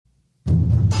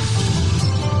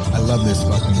love this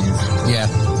fucking music. Yeah.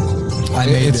 I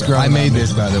made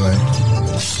this, by the way.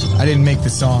 I didn't make the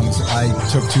songs. I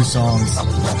took 2 songs,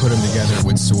 put them together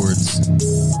with swords.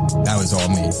 That was all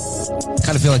me.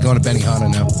 Kind of feel like going to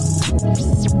Benihana now.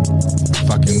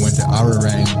 Fucking went to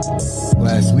Ararang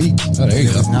last week. Oh, there you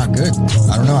It go. was not good.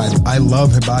 I don't know. I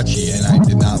love hibachi, and I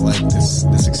did not like this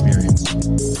experience.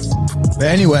 But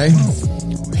anyway,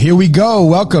 here we go.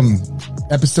 Welcome.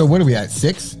 Episode, what are we at?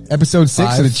 6? Episode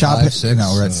 6 of the Chop Heads.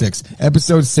 No, we're at 6.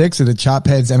 Episode 6 of the Chop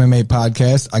Heads MMA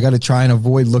podcast. I got to try and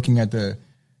avoid looking at the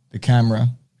camera.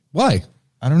 Why?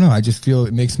 I don't know. I just feel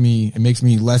it makes me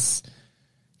less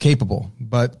capable.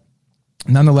 But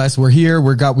nonetheless, we're here.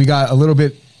 We got a little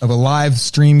bit of a live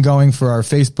stream going for our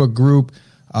Facebook group.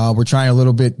 We're trying a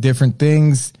little bit different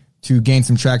things to gain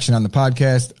some traction on the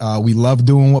podcast. We love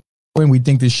doing what we're doing. We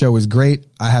think this show is great.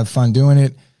 I have fun doing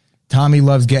it. Tommy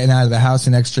loves getting out of the house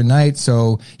an extra night,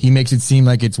 so he makes it seem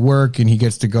like it's work and he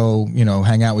gets to go,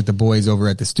 hang out with the boys over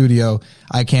at the studio.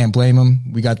 I can't blame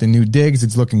him. We got the new digs.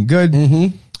 It's looking good.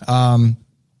 Mm-hmm.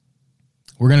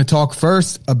 We're going to talk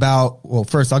first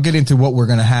first I'll get into what we're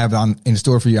going to have in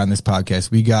store for you on this podcast.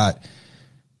 We got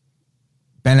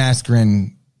Ben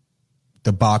Askren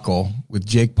debacle with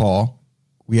Jake Paul.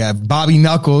 We have Bobby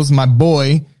Knuckles, my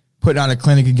boy, putting on a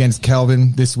clinic against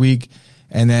Kelvin this week.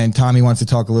 And then Tommy wants to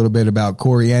talk a little bit about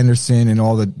Corey Anderson and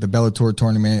all the Bellator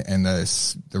tournament and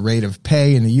the rate of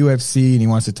pay in the UFC, and he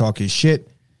wants to talk his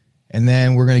shit. And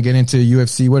then we're going to get into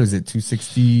UFC, what is it,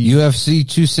 260? UFC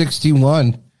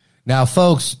 261. Now,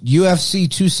 folks, UFC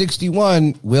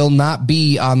 261 will not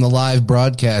be on the live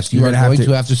broadcast. You are going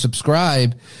to have to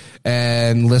subscribe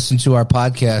and listen to our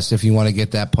podcast if you want to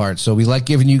get that part. So we like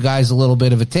giving you guys a little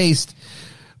bit of a taste.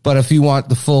 But if you want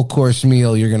the full course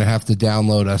meal, you're going to have to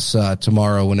download us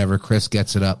tomorrow whenever Chris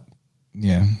gets it up.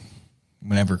 Yeah,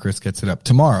 whenever Chris gets it up.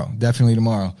 Tomorrow, definitely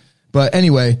tomorrow. But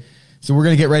anyway, so we're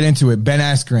going to get right into it. Ben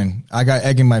Askren, I got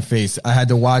egg in my face. I had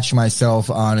to watch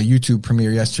myself on a YouTube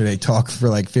premiere yesterday talk for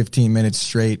like 15 minutes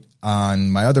straight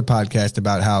on my other podcast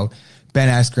about how Ben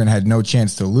Askren had no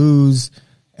chance to lose,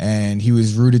 and he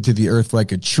was rooted to the earth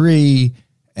like a tree,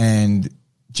 and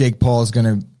Jake Paul is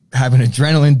going to have an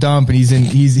adrenaline dump, and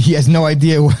he has no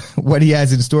idea what he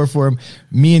has in store for him.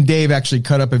 Me and Dave actually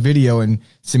cut up a video and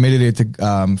submitted it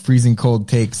to Freezing Cold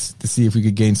Takes to see if we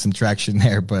could gain some traction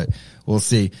there, but we'll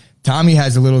see. Tommy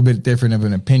has a little bit different of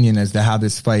an opinion as to how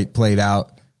this fight played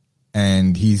out,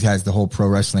 and he has the whole pro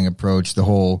wrestling approach,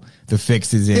 the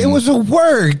fixes in. It was a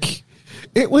work.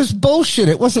 It was bullshit.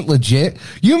 It wasn't legit.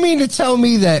 You mean to tell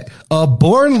me that a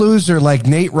born loser like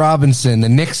Nate Robinson, the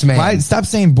Knicks man... Stop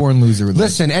saying born loser.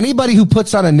 Listen, anybody who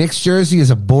puts on a Knicks jersey is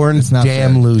a born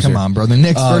damn loser. Come on, bro. The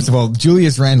Knicks, first of all,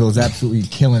 Julius Randle is absolutely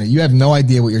killing it. You have no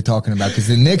idea what you're talking about, because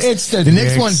the Knicks... the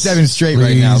Knicks won 7 straight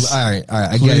right now. All right,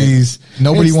 I get it.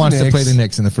 Nobody wants to play the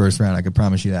Knicks in the first round. I can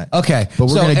promise you that. Okay. But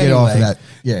we're going to get off of that.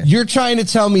 Yeah. You're trying to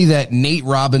tell me that Nate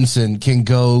Robinson can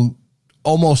go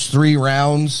almost 3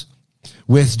 rounds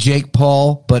with Jake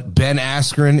Paul, but Ben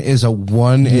Askren is a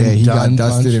one and done. He got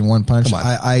dusted punch? in one punch. Come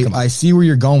on. I see where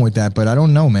you're going with that, but I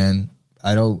don't know, man.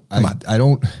 I don't.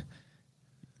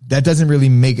 That doesn't really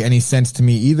make any sense to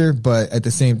me either. But at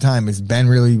the same time, is Ben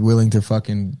really willing to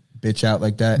fucking bitch out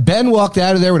like that? Ben walked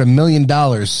out of there with $1 million.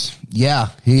 Yeah,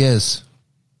 he is.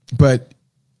 But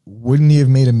wouldn't he have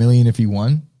made $1 million if he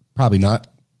won? Probably not.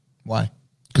 Why?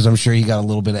 Because I'm sure he got a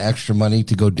little bit of extra money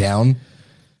to go down.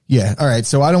 Yeah. All right.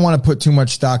 So I don't want to put too much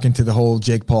stock into the whole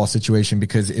Jake Paul situation,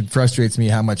 because it frustrates me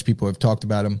how much people have talked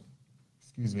about him.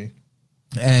 Excuse me.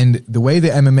 And the way the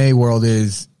MMA world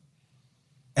is,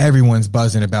 everyone's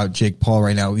buzzing about Jake Paul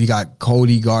right now. You got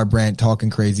Cody Garbrandt talking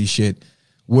crazy shit.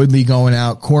 Woodley going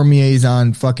out. Cormier's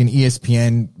on fucking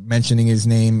ESPN mentioning his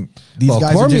name.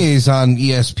 Cormier's on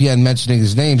ESPN mentioning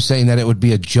his name, saying that it would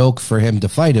be a joke for him to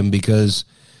fight him because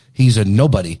he's a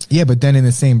nobody. Yeah, but then in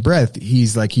the same breath,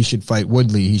 he's like, he should fight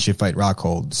Woodley. He should fight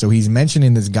Rockhold. So he's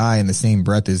mentioning this guy in the same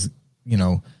breath as,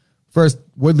 first,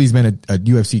 Woodley's been a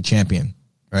UFC champion,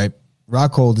 right?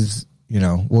 Rockhold is,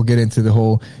 we'll get into the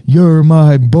whole, you're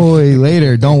my boy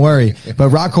later. Don't worry. But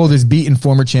Rockhold has beaten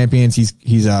former champions.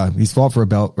 He's fought for a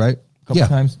belt, right? A couple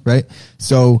times, right?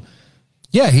 So,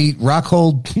 yeah,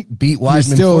 Rockhold beat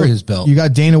Weidman for his belt. You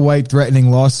got Dana White threatening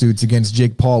lawsuits against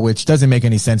Jake Paul, which doesn't make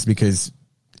any sense because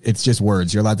it's just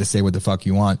words. You're allowed to say what the fuck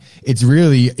you want. It's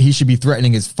really, he should be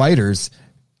threatening his fighters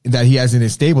that he has in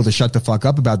his stable to shut the fuck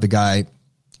up about the guy.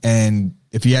 And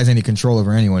if he has any control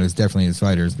over anyone, it's definitely his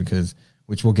fighters,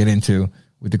 which we'll get into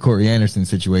with the Corey Anderson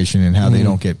situation and how they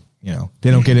don't get, they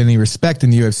don't get any respect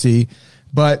in the UFC.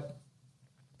 But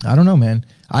I don't know, man.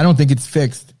 I don't think it's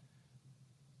fixed.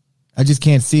 I just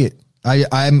can't see it.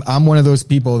 I'm one of those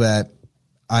people that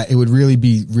it would really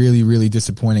be really, really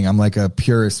disappointing. I'm like a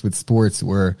purist with sports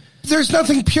where there's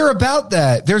nothing pure about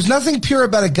that. There's nothing pure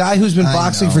about a guy who's been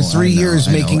boxing for 3 years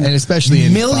making and especially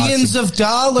in millions of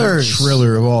dollars.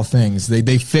 Triller of all things.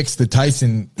 They fixed the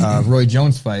Tyson Roy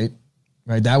Jones fight.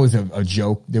 Right, that was a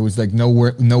joke. There was like no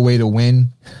way to win.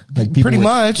 Like people pretty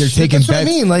much. They're taking That's bets.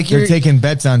 what I mean. Like they're taking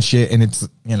bets on shit, and it's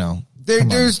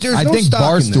there's I no think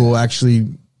stock in Barstool that. actually,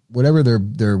 whatever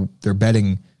their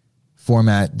betting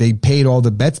format, they paid all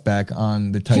the bets back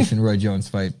on the Tyson Roy Jones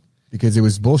fight because it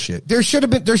was bullshit. There should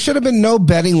have been no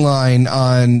betting line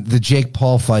on the Jake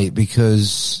Paul fight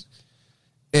because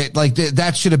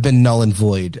that should have been null and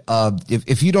void.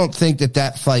 If you don't think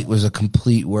that fight was a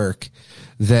complete work,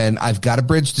 then I've got a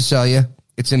bridge to sell you.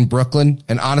 It's in Brooklyn,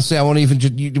 and honestly, it won't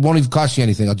even cost you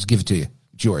anything. I'll just give it to you.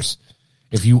 It's yours.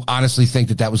 If you honestly think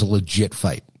that was a legit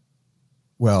fight.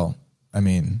 Well, I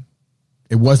mean,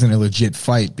 it wasn't a legit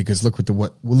fight because look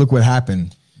what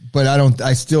happened. But I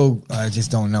just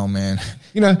don't know, man.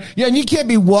 Yeah, and you can't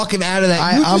be walking out of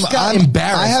that. You just got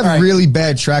embarrassed. I have a really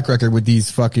bad track record with these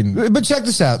fucking. But check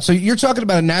this out. So you're talking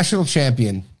about a national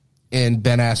champion in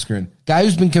Ben Askren, guy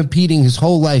who's been competing his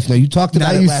whole life. Now you talked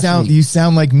about it last week. You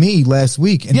sound like me last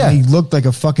week, and he looked like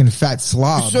a fucking fat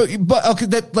slob. So, but okay,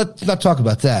 let's not talk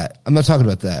about that. I'm not talking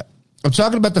about that. I'm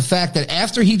talking about the fact that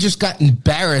after he just got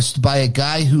embarrassed by a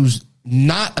guy who's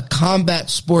not a combat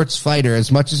sports fighter, as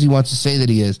much as he wants to say that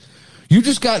he is, you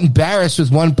just got embarrassed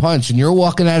with one punch, and you're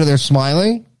walking out of there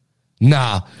smiling.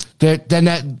 Nah,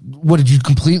 what did you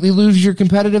completely lose your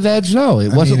competitive edge? No,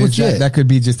 it wasn't legit. That could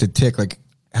be just a tick. Like,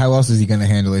 how else is he going to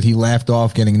handle it? He laughed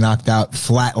off getting knocked out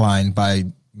flatlined by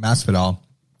Masvidal.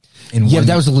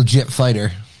 That was a legit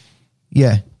fighter.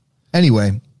 Yeah.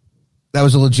 Anyway, that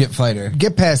was a legit fighter.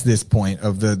 Get past this point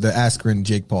of the Askren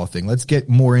Jake Paul thing. Let's get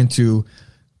more into.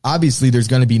 Obviously, there's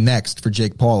going to be next for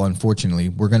Jake Paul. Unfortunately,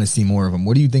 we're going to see more of him.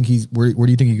 What do you think where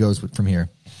do you think he goes from here?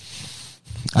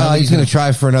 He's going to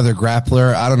try for another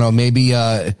grappler. I don't know. Maybe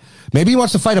he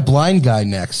wants to fight a blind guy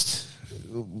next.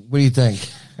 What do you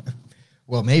think?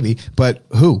 Well, maybe, but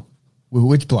who?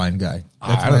 Which blind guy?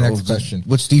 That's my next question.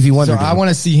 What's Stevie Wonder doing? I want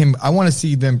to see him. I want to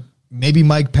see them. Maybe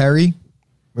Mike Perry,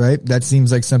 right? That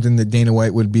seems like something that Dana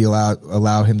White would be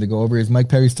allow him to go over. Is Mike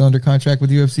Perry still under contract with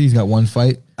UFC? He's got one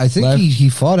fight. I think he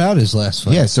fought out his last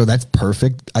fight. Yeah, so that's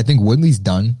perfect. I think Woodley's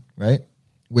done, right?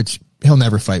 Which he'll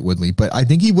never fight Woodley, but I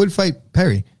think he would fight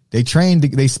Perry. They trained,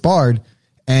 they sparred,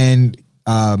 and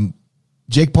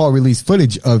Jake Paul released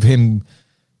footage of him.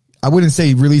 I wouldn't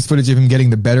say released footage of him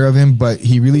getting the better of him, but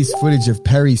he released footage of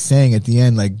Perry saying at the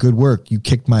end, like, good work, you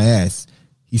kicked my ass.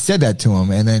 He said that to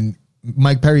him, and then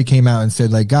Mike Perry came out and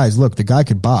said, like, guys, look, the guy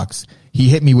could box. He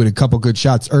hit me with a couple good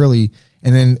shots early,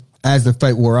 and then as the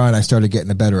fight wore on, I started getting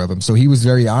the better of him. So he was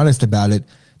very honest about it.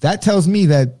 That tells me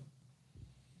that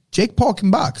Jake Paul can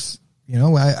box. You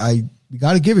know, you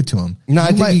got to give it to him. No,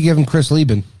 I think you give him Chris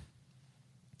Lieben.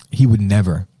 He would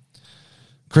never.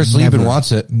 Chris Lieben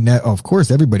wants it. Of course,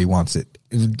 everybody wants it.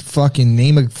 Fucking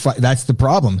name a fight. That's the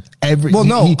problem.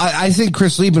 I think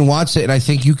Chris Lieben wants it, and I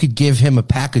think you could give him a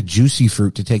pack of juicy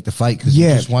fruit to take the fight because he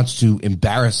just wants to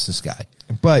embarrass this guy.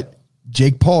 But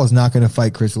Jake Paul is not going to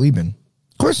fight Chris Lieben.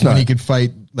 Of course not. When he could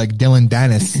fight like Dylan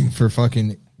Dennis for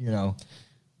fucking, a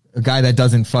guy that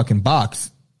doesn't fucking box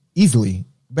easily.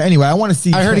 But anyway, I want to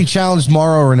see. I heard he challenged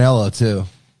Mauro Ranallo too.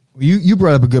 You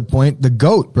brought up a good point. The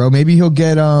GOAT, bro. Maybe he'll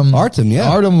get Artem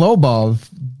Lobov.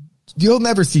 You'll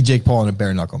never see Jake Paul in a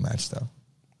bare knuckle match, though.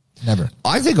 Never.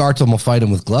 I think Artem will fight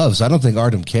him with gloves. I don't think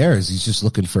Artem cares. He's just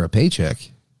looking for a paycheck.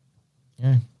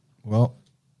 Yeah. Well,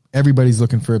 everybody's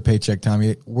looking for a paycheck,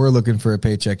 Tommy. We're looking for a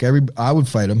paycheck. I would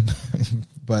fight him,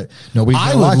 but nobody's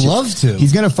gonna watch it. I would love to.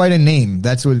 He's going to fight a name.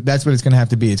 That's what it's going to have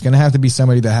to be. It's going to have to be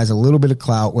somebody that has a little bit of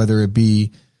clout, whether it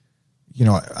be,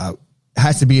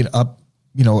 has to be a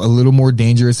little more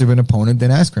dangerous of an opponent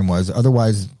than Askren was.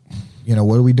 Otherwise,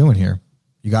 what are we doing here?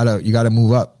 You gotta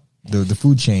move up the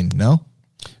food chain. No.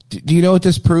 Do you know what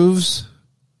this proves?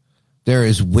 There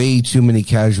is way too many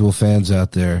casual fans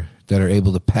out there that are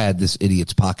able to pad this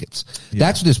idiot's pockets. Yeah.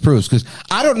 That's what this proves. Because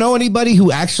I don't know anybody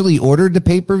who actually ordered the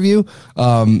pay-per-view.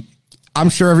 I'm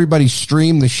sure everybody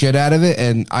streamed the shit out of it,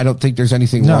 and I don't think there's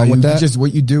anything wrong with that. Just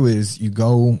what you do is you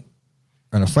go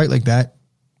on a fight like that.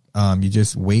 You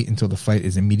just wait until the fight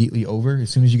is immediately over.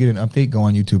 As soon as you get an update, go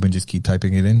on YouTube and just keep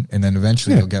typing it in, and then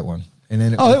eventually you'll get one. And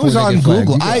then it was on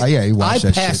Google. I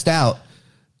passed out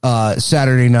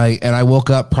Saturday night, and I woke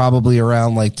up probably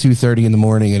around like 2:30 in the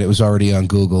morning, and it was already on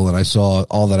Google, and I saw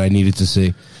all that I needed to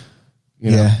see.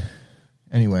 You know?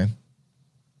 Anyway.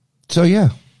 So, yeah.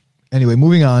 Anyway,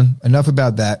 moving on. Enough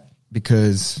about that,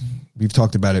 because we've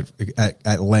talked about it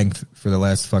at length for the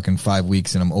last fucking 5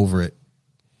 weeks, and I'm over it.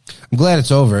 I'm glad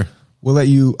it's over. I'll let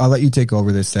you take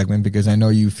over this segment because I know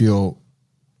you feel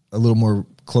a little more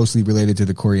closely related to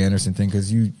the Corey Anderson thing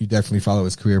because you definitely follow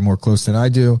his career more close than I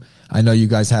do. I know you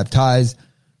guys have ties.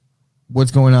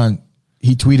 What's going on?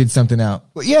 He tweeted something out.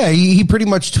 Well, yeah, he pretty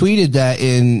much tweeted that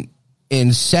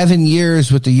in 7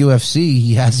 years with the UFC,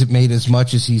 he hasn't made as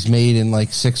much as he's made in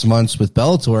like 6 months with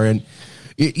Bellator. And,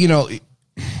 you know,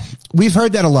 we've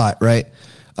heard that a lot, right?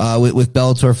 With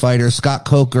Bellator fighters. Scott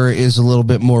Coker is a little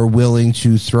bit more willing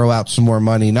to throw out some more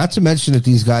money. Not to mention that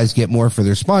these guys get more for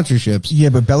their sponsorships. Yeah,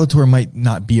 but Bellator might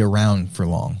not be around for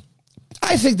long.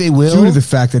 I think they will. Due to the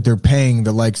fact that they're paying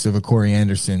the likes of a Corey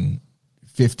Anderson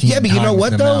 15 Yeah, but you know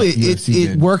what, though?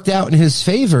 It worked out in his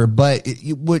favor. But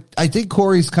what I think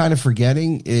Corey's kind of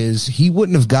forgetting is he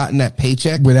wouldn't have gotten that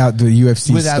paycheck without the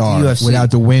UFC star,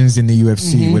 without the wins in the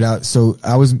UFC,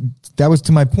 that was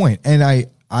to my point. And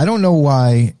I don't know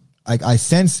why. Like I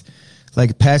sense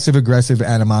like passive aggressive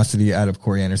animosity out of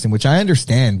Corey Anderson, which I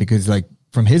understand because like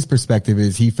from his perspective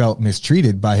is he felt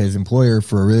mistreated by his employer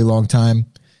for a really long time.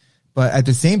 But at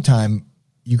the same time,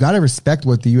 you got to respect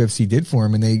what the UFC did for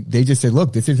him. And they just said,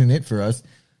 look, this isn't it for us.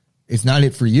 It's not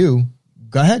it for you.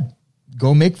 Go ahead.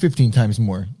 Go make 15 times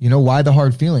more. You know, why the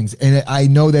hard feelings? And I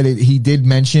know that he did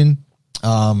mention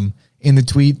in the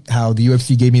tweet how the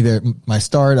UFC gave me my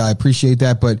start. I appreciate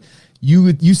that. But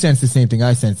you sense the same thing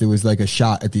I sensed. It was like a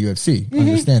shot at the UFC. Mm-hmm.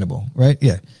 Understandable, right?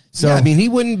 Yeah. So, yeah, I mean, he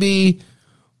wouldn't be.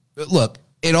 Look,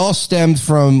 it all stemmed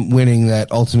from winning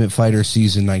that Ultimate Fighter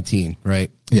season 19,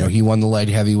 right? You know, he won the light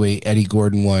heavyweight. Eddie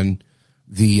Gordon won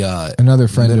the another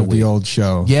friend of the old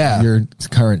show. Yeah, your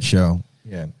current show.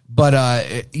 Yeah.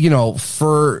 But you know,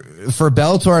 for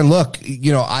Bellator, and look,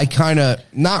 you know, I kind of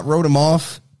not wrote him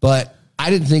off, but I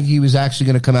didn't think he was actually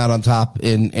going to come out on top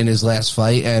in his last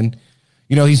fight, and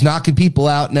you know, he's knocking people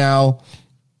out now.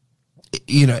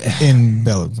 You know, in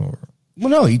Bellator. Well,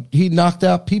 no, he knocked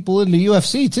out people in the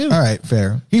UFC too. All right,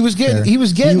 fair. He was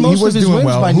getting most of his wins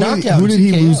by knockout. Who did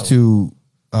he lose to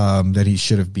that he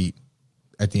should have beat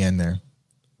at the end there,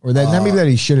 or that not maybe that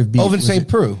he should have beat? Ovince St.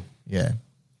 Preux. Yeah,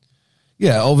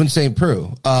 Ovince St.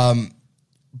 Preux.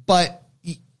 But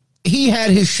he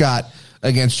had his shot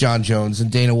against John Jones, and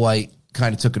Dana White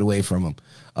kind of took it away from him.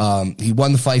 He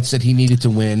won the fights that he needed to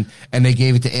win, and they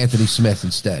gave it to Anthony Smith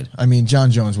instead. I mean,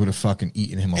 John Jones would have fucking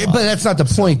eaten him alive. But that's not the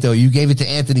point, though. You gave it to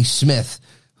Anthony Smith,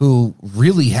 who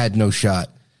really had no shot.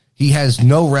 He has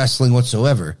no wrestling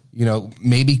whatsoever. You know,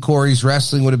 maybe Corey's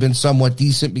wrestling would have been somewhat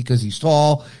decent because he's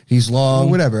tall, he's long.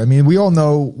 Well, whatever. I mean, we all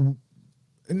know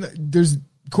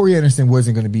Corey Anderson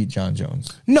wasn't going to beat John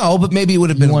Jones. No, but maybe it would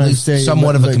have been at least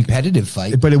somewhat of a competitive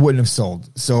fight. But it wouldn't have sold.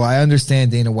 So I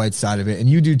understand Dana White's side of it, and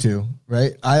you do too,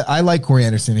 right? I like Corey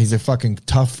Anderson. He's a fucking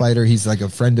tough fighter. He's like a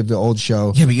friend of the old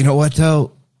show. Yeah, but you know what,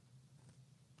 though?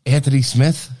 Anthony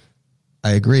Smith?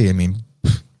 I agree. I mean,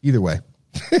 either way.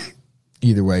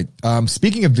 Either way.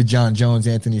 Speaking of the John Jones,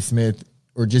 Anthony Smith,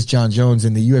 or just John Jones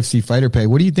and the UFC fighter pay,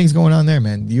 what do you think's going on there,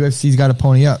 man? The UFC's got to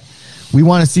pony up. We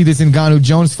want to see this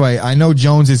Ngannou-Jones fight. I know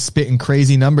Jones is spitting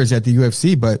crazy numbers at the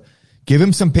UFC, but give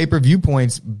him some pay-per-view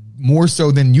points more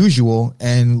so than usual,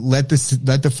 and let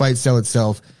the fight sell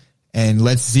itself, and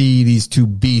let's see these two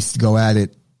beasts go at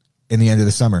it in the end of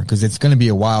the summer, because it's going to be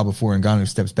a while before Ngannou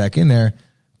steps back in there.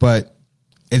 But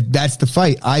that's the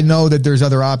fight. I know that there's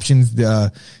other options,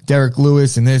 Derek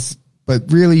Lewis and this,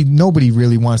 but really nobody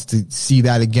really wants to see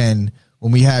that again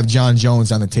when we have John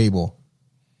Jones on the table.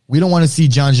 We don't want to see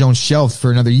John Jones shelved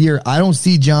for another year. I don't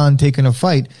see John taking a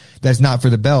fight that's not for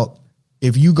the belt.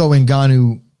 If you go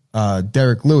Ngannou,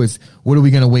 Derek Lewis, what are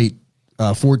we going to wait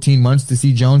 14 months to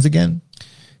see Jones again?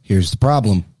 Here's the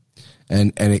problem.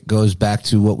 And it goes back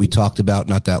to what we talked about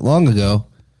not that long ago.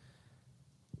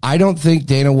 I don't think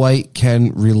Dana White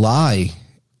can rely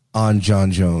on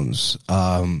John Jones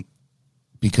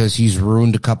because he's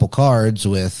ruined a couple cards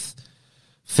with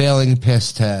failing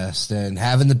piss test and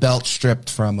having the belt stripped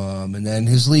from him, and then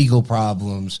his legal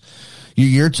problems.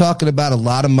 You're talking about a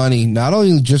lot of money, not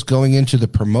only just going into the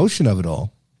promotion of it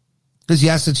all, because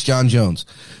yes, it's John Jones,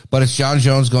 but it's John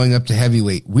Jones going up to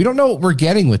heavyweight. We don't know what we're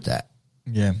getting with that.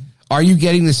 Yeah. Are you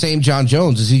getting the same John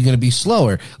Jones? Is he going to be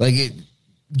slower?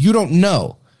 You don't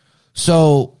know.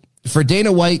 So for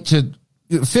Dana White to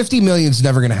 50 million is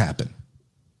never going to happen.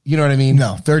 You know what I mean?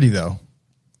 No, 30 though.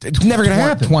 It's never going to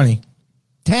happen. 20.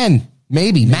 10,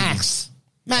 maybe. Max.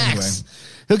 Anyway.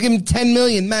 He'll give him 10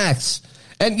 million max.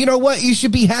 And you know what? You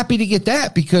should be happy to get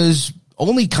that, because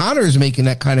only Conor's making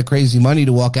that kind of crazy money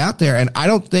to walk out there. And I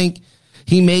don't think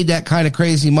he made that kind of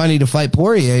crazy money to fight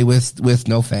Poirier with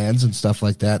no fans and stuff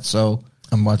like that. So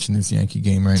I'm watching this Yankee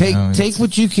game right now. Take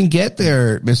what you can get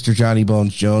there, Mr. Johnny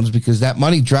Bones Jones, because that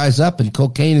money dries up and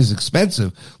cocaine is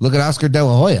expensive. Look at Oscar De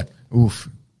La Hoya. Oof.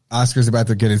 Oscar's about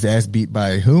to get his ass beat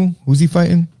by who? Who's he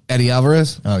fighting? Eddie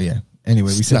Alvarez. Oh, yeah. Anyway,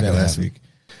 we said that last week.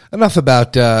 Enough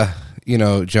about,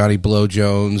 Johnny Blow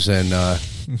Jones and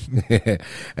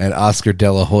and Oscar De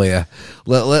La Hoya.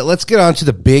 Let's get on to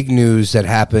the big news that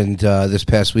happened this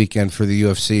past weekend for the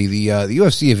UFC. The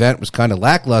UFC event was kind of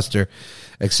lackluster,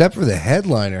 except for the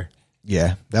headliner.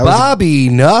 Yeah. Bobby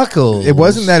Knuckles. It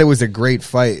wasn't that it was a great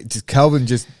fight. Just Kelvin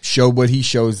just showed what he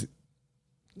shows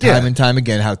time and time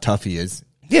again, how tough he is.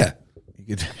 Yeah.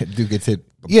 Dude gets hit.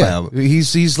 Yeah.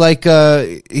 He's like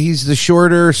he's the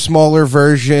shorter, smaller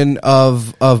version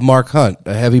of Mark Hunt,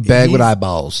 a heavy bag with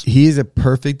eyeballs. He is a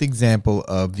perfect example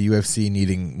of the UFC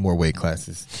needing more weight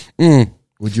classes.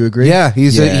 Would you agree? Yeah,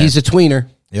 he's a tweener.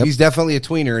 Yep. He's definitely a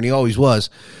tweener, and he always was.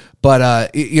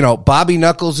 But, Bobby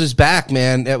Knuckles is back,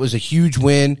 man. That was a huge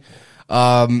win.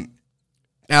 Now,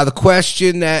 the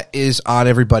question that is on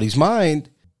everybody's mind,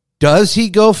 does he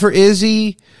go for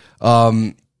Izzy?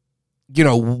 What's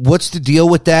the deal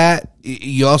with that?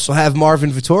 You also have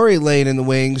Marvin Vettori laying in the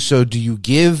wings. So do you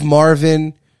give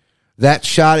Marvin that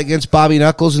shot against Bobby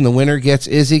Knuckles and the winner gets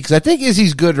Izzy? Because I think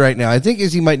Izzy's good right now. I think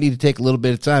Izzy might need to take a little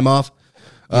bit of time off.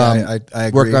 I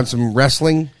agree. Work on some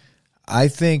wrestling. I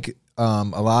think a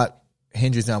lot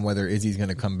hinges on whether Izzy's going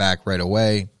to come back right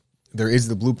away. There is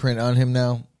the blueprint on him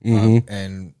now.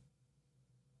 And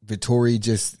Vettori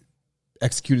just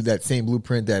executed that same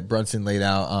blueprint that Brunson laid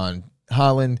out on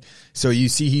Holland. So you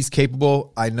see he's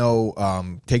capable. I know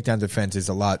takedown defense is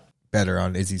a lot better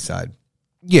on Izzy's side.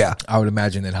 Yeah. I would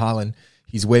imagine than Holland.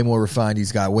 He's way more refined.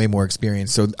 He's got way more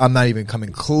experience. So I'm not even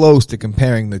coming close to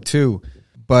comparing the two.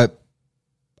 But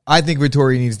I think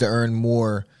Vettori needs to earn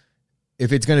more.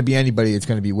 If it's going to be anybody, it's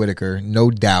going to be Whitaker, no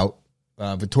doubt.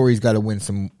 Vittori's got to win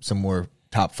some more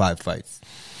top 5 fights.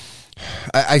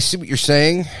 I see what you're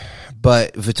saying,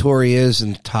 but Vettori is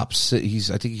in top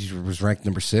 6. I think he was ranked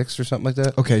number 6 or something like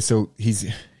that. Okay, so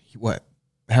he's what?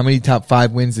 How many top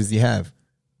 5 wins does he have?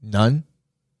 None.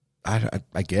 I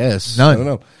guess none. I don't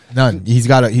know. None. He's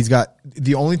got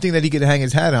the only thing that he could hang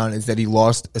his hat on is that he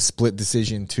lost a split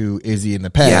decision to Izzy in the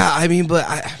past. Yeah, I mean,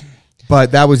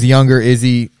 but that was younger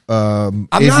Izzy.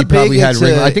 Izzy probably had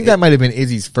ring. I think that might have been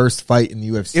Izzy's first fight in the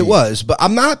UFC. It was, but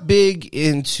I'm not big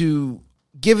into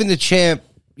giving the champ,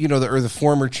 the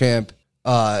former champ,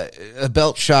 a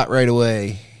belt shot right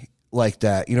away like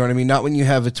that. You know what I mean? Not when you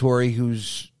have Vettori who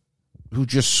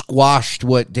just squashed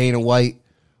what Dana White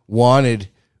wanted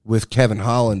with Kevin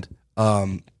Holland.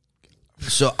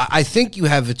 So I think you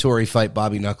have Vettori fight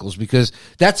Bobby Knuckles because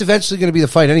that's eventually going to be the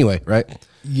fight anyway, right?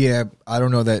 Yeah, I don't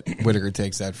know that Whitaker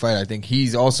takes that fight. I think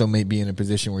he's also maybe in a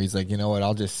position where he's like, you know what,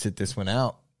 I'll just sit this one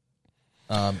out.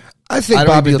 I think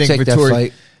Bobby will take that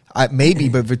fight. Maybe,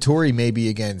 but Vettori maybe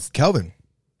against Kelvin.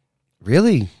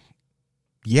 Really?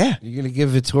 Yeah. You're going to give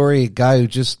Vettori a guy who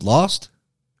just lost?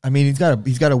 I mean, he's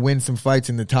got to win some fights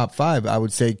in the top 5. I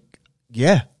would say,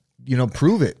 yeah,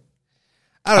 prove it.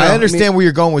 I understand where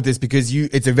you're going with this because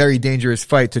it's a very dangerous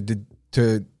fight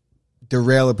to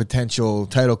derail a potential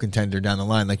title contender down the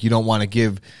line. Like you don't want to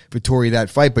give Vettori that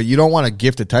fight, but you don't want to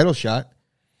gift a title shot.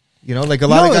 Like a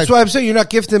lot of guys. That's why I'm saying you're not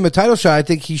gifting him a title shot. I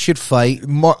think he should fight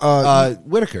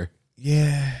Whitaker.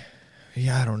 Yeah,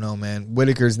 I don't know, man.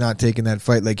 Whitaker's not taking that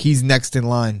fight. Like he's next in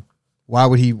line. Why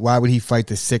would he fight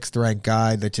the 6th ranked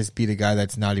guy that just beat a guy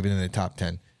that's not even in the top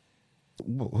 10?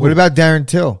 What about Darren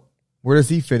Till? Where does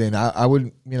he fit in? I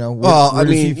would,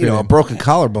 a broken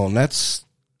collarbone. That's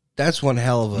one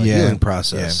hell of a healing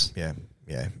process. Yeah.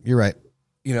 You're right.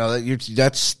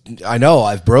 I know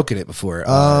I've broken it before.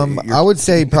 I would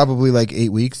say probably like 8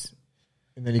 weeks,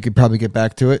 and then you could probably get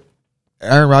back to it.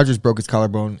 Aaron Rodgers broke his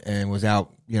collarbone and was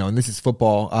out. And this is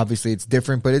football. Obviously, it's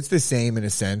different, but it's the same in a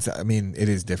sense. I mean, it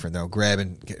is different though.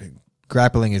 Grappling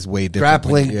is way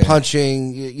different.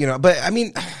 Punching, but I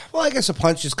mean, well, I guess a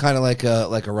punch is kind of like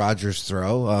a Rodgers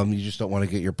throw. You just don't want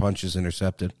to get your punches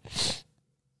intercepted.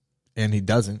 And he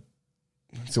doesn't.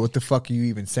 So what the fuck are you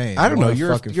even saying? I don't know.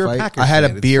 You're a Packers I had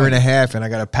fan. a beer and a half, and I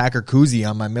got a Packer koozie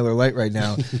on my Miller Lite right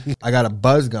now. I got a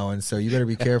buzz going, so you better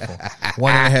be careful.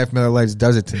 1.5 Miller Lites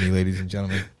does it to me, ladies and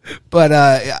gentlemen. But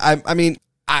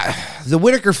the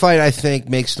Whitaker fight, I think,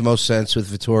 makes the most sense with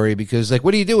Vettori because,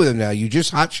 what do you do with him now? You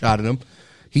just hot-shotted him.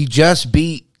 He just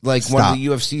beat, one of the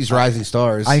UFC's rising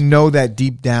stars. I know that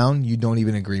deep down, you don't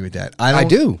even agree with that. I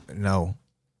do. No.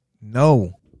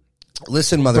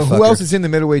 Listen, motherfucker. But who else is in the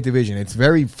middleweight division? It's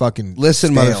very fucking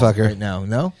motherfucker. right now,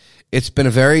 no? It's been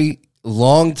a very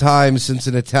long time since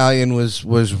an Italian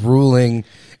was ruling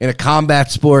in a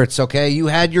combat sports. Okay, you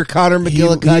had your Conor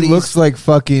McGillicuddy. He looks like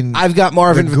fucking. I've got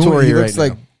Marvin Vettori. He looks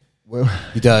like. Well,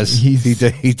 he does. He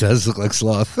does look like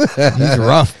sloth. He's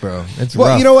rough, bro. It's well,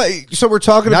 rough. You know what? So we're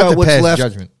talking about what's left.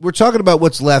 Judgment. We're talking about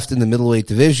what's left in the middleweight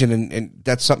division, and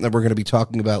that's something that we're going to be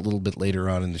talking about a little bit later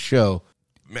on in the show.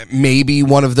 Maybe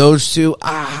one of those two.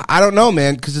 I don't know,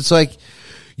 man, because it's like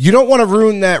you don't want to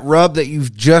ruin that rub that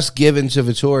you've just given to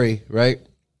Vettori, right?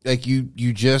 Like you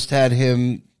just had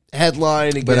him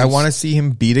headline against. But I want to see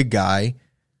him beat a guy.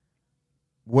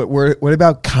 What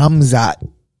about Khamzat?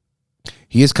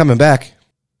 He is coming back.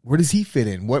 Where does he fit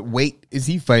in? What weight is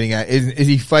he fighting at? Is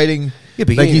he fighting? Yeah,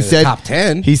 but like he said, top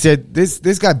 10. He said this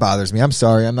guy bothers me. I'm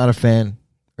sorry, I'm not a fan.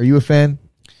 Are you a fan?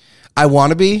 I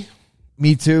want to be.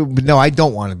 Me too, but no, I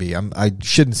don't want to be. I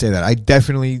shouldn't say that. I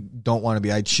definitely don't want to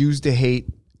be. I choose to hate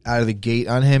out of the gate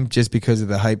on him just because of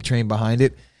the hype train behind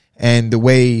it and the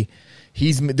way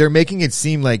they're making it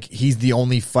seem like he's the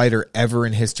only fighter ever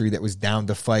in history that was down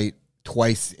to fight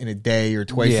twice in a day or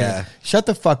twice. Shut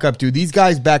the fuck up, dude. These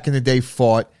guys back in the day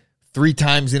fought 3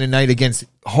 times in a night against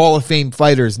Hall of Fame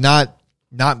fighters, not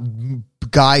Guy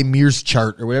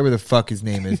Mearschart or whatever the fuck his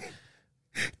name is.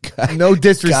 No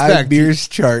disrespect. Guy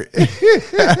Mearschart.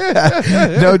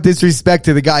 No disrespect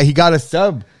to the guy. He got a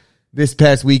sub this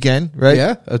past weekend, right?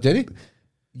 Yeah. Oh, did he?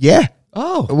 Yeah.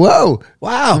 Oh. Whoa.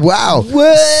 Wow. Wow.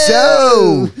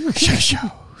 Whoa.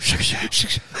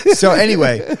 So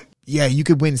anyway, yeah, you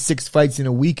could win 6 fights in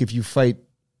a week if you fight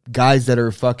guys that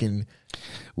are fucking.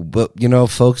 But,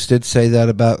 folks did say that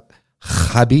about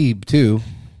Khabib, too.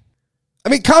 I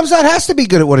mean, Khamzat has to be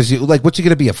good at what is he? Like, what's he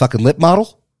going to be, a fucking lip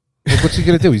model? Like, what's he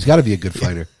going to do? He's got to be a good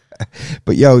fighter.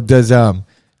 But, yo, does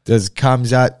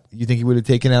Khamzat, you think he would have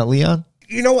taken out Leon?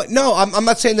 You know what? No, I'm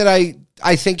not saying that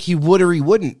I think he would or he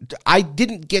wouldn't. I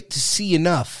didn't get to see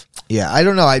enough. Yeah, I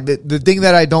don't know. The thing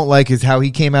that I don't like is how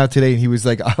he came out today and he was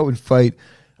like, I would fight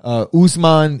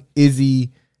Usman,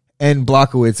 Izzy, and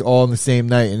Blachowicz all in the same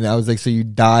night. And I was like, so you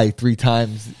die 3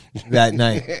 times that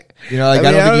night. I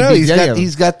don't think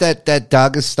he's got that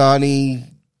Dagestani,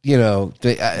 you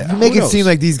make it seem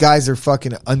like these guys are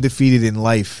fucking undefeated in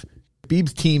life.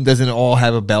 Khabib's team doesn't all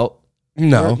have a belt.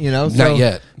 No, not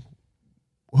yet.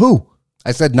 Who?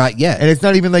 I said not yet. And it's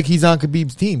not even like he's on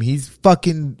Khabib's team. He's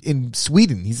fucking in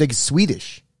Sweden. He's like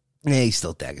Swedish. Yeah, he's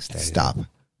still Dagestani. Stop.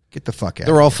 Get the fuck out.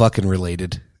 They're all fucking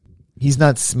related. He's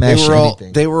not smashing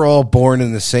anything. They were all born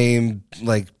in the same,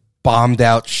 like, bombed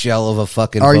out shell of a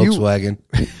fucking Volkswagen.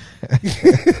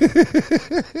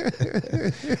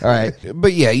 All right.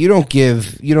 But yeah, you don't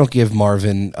give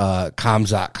Marvin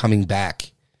Khamzat coming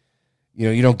back.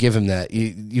 You don't give him that.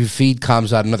 You feed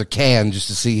Khamzat another can just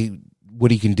to see what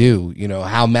he can do.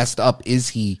 How messed up is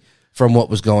he from what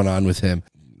was going on with him?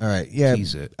 All right. Yeah.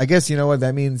 I guess you know what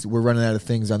that means. We're running out of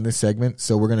things on this segment,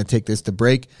 so we're going to take this to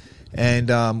break. And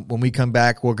when we come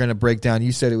back, we're going to break down.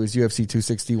 You said it was UFC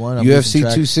 261. UFC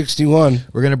 261.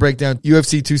 We're going to break down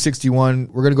UFC 261.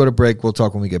 We're going to go to break. We'll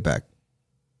talk when we get back.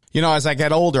 As I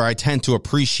get older, I tend to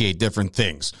appreciate different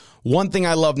things. One thing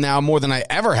I love now more than I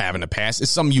ever have in the past is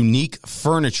some unique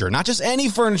furniture. Not just any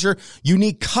furniture,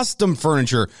 unique custom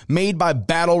furniture made by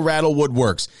Battle Rattle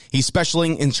Woodworks. He's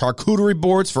specializing in charcuterie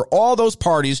boards for all those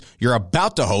parties you're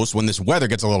about to host when this weather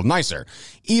gets a little nicer.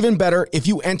 Even better, if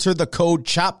you enter the code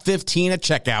CHOP15 at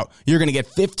checkout, you're going to get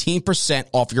 15%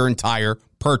 off your entire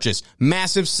purchase.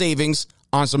 Massive savings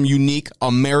on some unique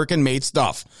American-made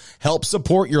stuff. Help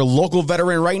support your local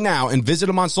veteran right now and visit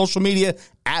him on social media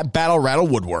at Battle Rattle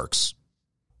Woodworks.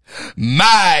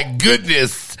 My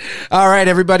goodness. All right,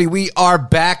 everybody, we are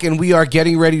back and we are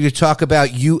getting ready to talk about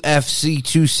UFC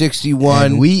 261.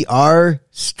 And we are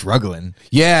struggling.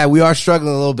 Yeah, we are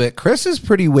struggling a little bit. Chris is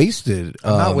pretty wasted.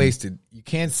 I'm not wasted. You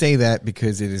can't say that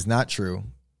because it is not true.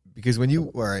 Because all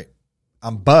right,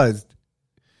 I'm buzzed.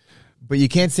 But you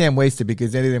can't say I'm wasted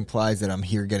because then it implies that I'm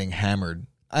here getting hammered.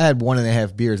 I had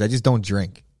 1.5 beers. I just don't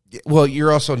drink. Well,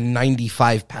 you're also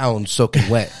 95 pounds soaking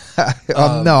wet.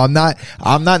 No, I'm not.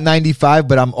 I'm not 95,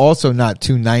 but I'm also not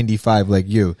 295 like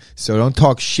you. So don't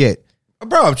talk shit,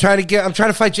 bro. I'm trying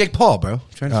to fight Jake Paul, bro. I'm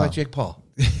trying to fight Jake Paul.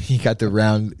 He got the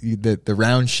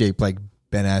round shape like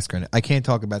Ben Askren. I can't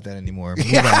talk about that anymore.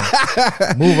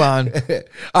 Move on.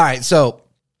 All right, so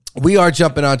we are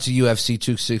jumping onto UFC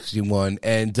 261,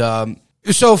 and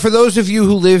so for those of you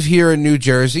who live here in New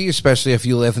Jersey, especially if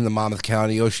you live in the Monmouth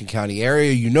County, Ocean County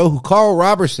area, you know who Carl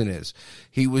Robertson is.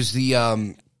 He was the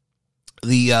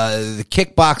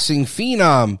kickboxing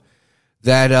phenom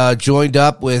that joined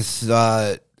up with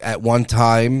at one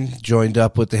time joined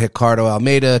up with the Ricardo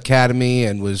Almeida Academy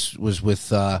and was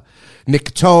with Nick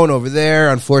Catone over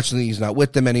there. Unfortunately, he's not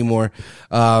with them anymore.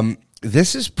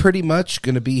 This is pretty much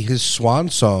going to be his swan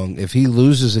song if he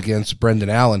loses against Brendan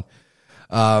Allen.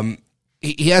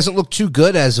 He hasn't looked too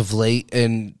good as of late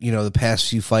in, the past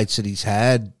few fights that he's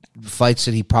had, fights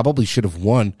that he probably should have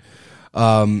won.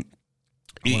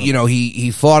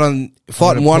 He fought in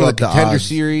one of the Contender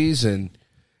Series, and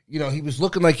he was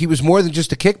looking like he was more than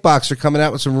just a kickboxer, coming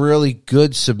out with some really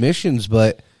good submissions.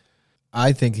 But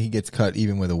I think he gets cut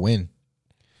even with a win,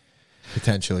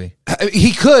 potentially.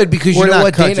 He could, because you know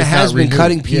what, Dana has been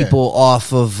cutting people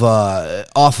off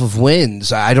of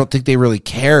wins. I don't think they really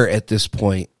care at this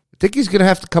point. I think he's going to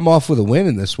have to come off with a win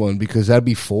in this one, because that'd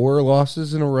be 4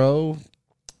 losses in a row.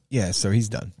 Yeah, so he's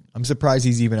done. I'm surprised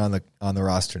he's even on the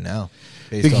roster now.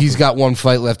 I think he's got 1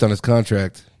 fight left on his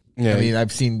contract. Yeah. I mean,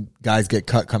 I've seen guys get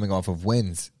cut coming off of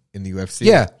wins in the UFC.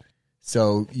 Yeah.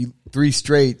 So 3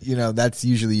 straight, that's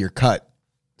usually your cut.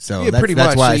 So yeah,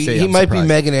 that's why I say he I'm might surprised.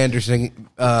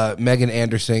 be Megan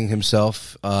Anderson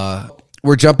himself.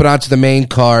 We're jumping onto the main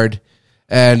card,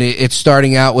 and it's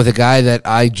starting out with a guy that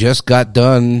I just got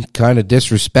done kind of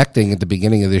disrespecting at the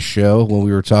beginning of this show when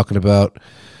we were talking about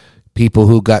people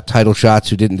who got title shots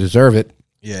who didn't deserve it.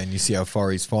 Yeah, and you see how far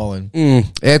he's fallen.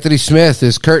 Anthony Smith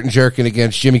is curtain jerking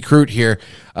against Jimmy Crute here.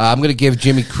 I'm going to give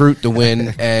Jimmy Crute the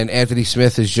win, and Anthony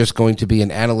Smith is just going to be an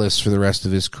analyst for the rest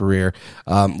of his career.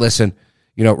 Listen,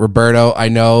 Roberto, I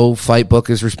know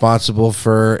Fightbook is responsible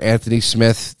for Anthony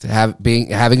Smith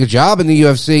having a job in the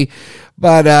UFC,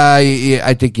 but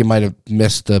I think you might have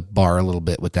missed the bar a little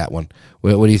bit with that one.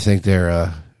 What do you think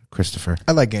there, Christopher?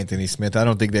 I like Anthony Smith. I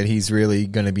don't think that he's really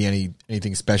going to be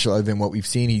anything special other than what we've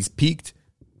seen. He's peaked.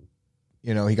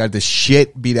 He got the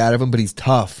shit beat out of him, but he's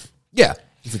tough. Yeah.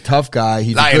 He's a tough guy.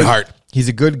 He's Lionheart. He's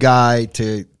a good guy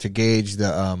to gauge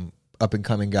the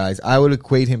up-and-coming guys. I would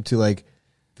equate him to, like,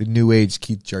 the new age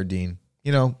Keith Jardine.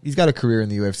 He's got a career in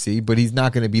the UFC, but he's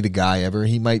not going to be the guy ever.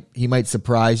 He might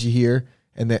surprise you here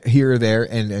or there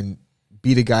and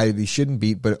beat a guy that he shouldn't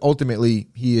beat, but ultimately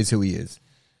he is who he is.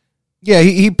 Yeah,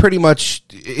 he pretty much,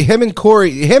 him and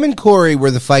Corey were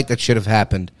the fight that should have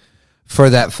happened for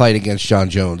that fight against John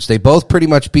Jones. They both pretty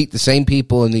much beat the same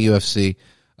people in the UFC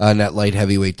in that light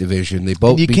heavyweight division. They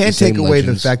both. And you beat can't the same take away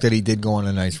legends. the fact that he did go on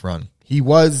a nice run. He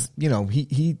was,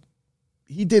 he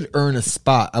did earn a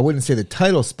spot. I wouldn't say the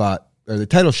title spot or the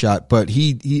title shot, but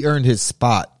he earned his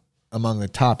spot among the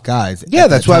top guys. Yeah,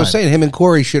 that's why I was saying him and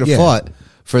Corey should have fought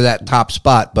for that top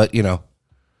spot, but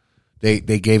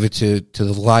they gave it to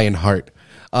the Lionheart.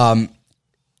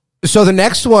 So the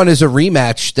next one is a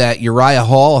rematch that Uriah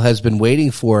Hall has been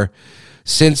waiting for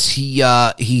since he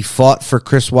fought for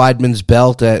Chris Weidman's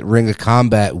belt at Ring of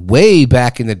Combat way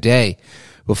back in the day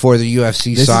before the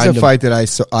UFC this signed him. This is a fight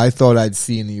that I thought I'd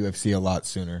see in the UFC a lot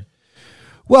sooner.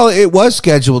 Well, it was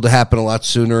scheduled to happen a lot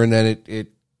sooner, and then it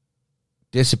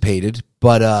dissipated.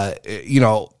 But, I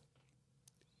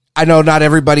know not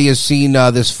everybody has seen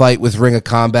this fight with Ring of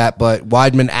Combat, but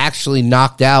Weidman actually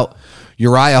knocked out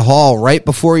Uriah Hall right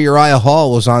before Uriah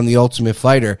Hall was on The Ultimate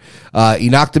Fighter. He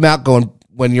knocked him out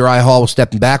when Uriah Hall was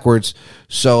stepping backwards.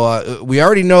 So we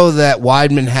already know that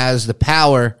Weidman has the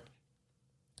power.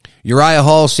 Uriah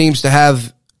Hall seems to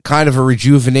have kind of a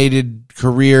rejuvenated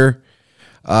career.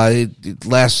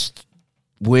 Last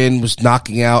win was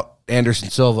knocking out Anderson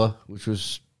Silva, which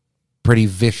was pretty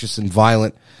vicious and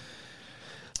violent.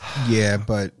 Yeah,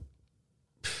 but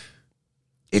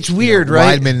it's weird,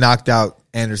 right? Weidman knocked out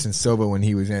Anderson Silva when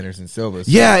he was Anderson Silva.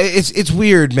 So. Yeah, it's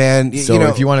weird, man. So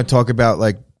if you want to talk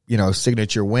about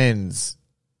signature wins,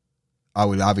 I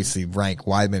would obviously rank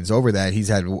Weidman's over that. He's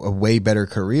had a way better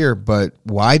career, but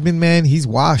Weidman, man, he's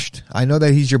washed. I know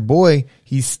that he's your boy.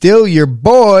 He's still your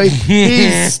boy.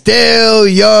 He's still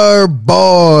your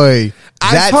boy.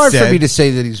 It's hard for me to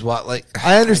say that he's what. Like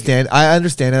I understand,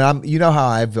 and I'm. You know how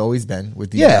I've always been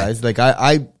with these guys. Like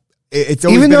it's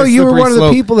always even been though a you were one slope. of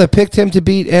the people that picked him to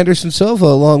beat Anderson Silva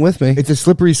along with me. It's a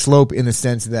slippery slope in the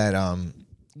sense that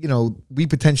we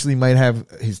potentially might have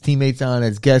his teammates on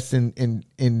as guests in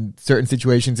certain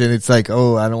situations, and it's like,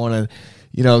 oh, I don't want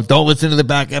to, don't listen to the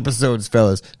back episodes,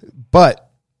 fellas. But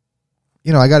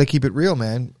I got to keep it real,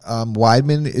 man.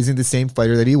 Weidman isn't the same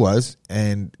fighter that he was,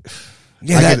 and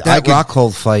yeah, that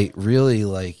Rockhold fight really,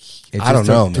 like, I don't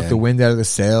know, man. Took the wind out of the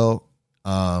sail.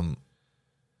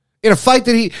 In a fight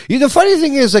that the funny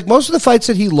thing is, like, most of the fights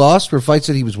that he lost were fights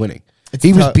that he was winning.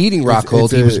 He was beating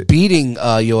Rockhold. He was beating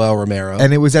Yoel Romero.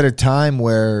 And it was at a time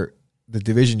where the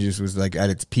division just was like at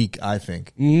its peak, I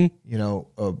think.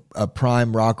 Mm-hmm. A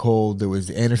prime Rockhold. There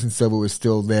was Anderson Silva was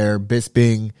still there.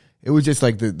 Bisping. it was just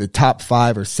like the top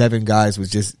 5 or 7 guys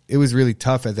it was really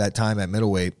tough at that time at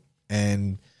middleweight.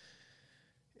 And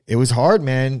it was hard,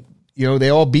 man. You know, they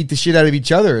all beat the shit out of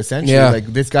each other, essentially. Yeah. Like,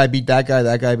 this guy beat that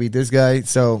guy beat this guy.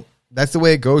 So that's the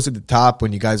way it goes at the top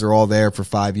when you guys are all there for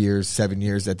 5 years, 7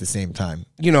 years at the same time.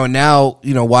 You know, now,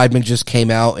 you know, Weidman just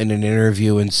came out in an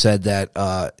interview and said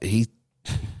that he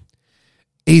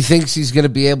thinks he's going to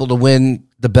be able to win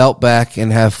the belt back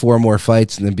and have 4 more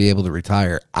fights and then be able to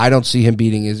retire. I don't see him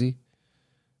beating Izzy.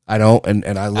 I don't,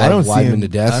 and I love Weidman to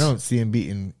death. I don't see him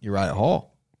beating Uriah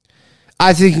Hall.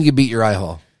 I think he can beat Uriah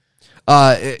Hall.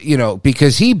 You know,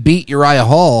 because he beat Uriah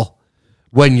Hall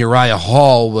when Uriah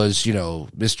Hall was, you know,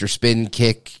 Mr. Spin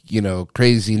Kick, you know,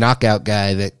 crazy knockout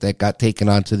guy that got taken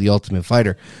on to the Ultimate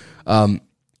Fighter. But,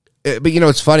 you know,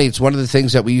 it's funny. It's one of the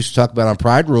things that we used to talk about on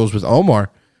Pride Rules with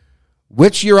Omar.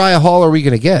 Which Uriah Hall are we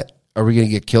going to get? Are we going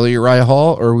to get Killer Uriah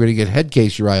Hall, or are we going to get Head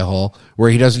Case Uriah Hall, where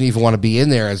he doesn't even want to be in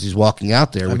there as he's walking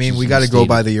out there? I mean, we got to go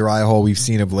by the Uriah Hall we've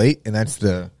seen of late, and that's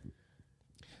the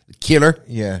killer.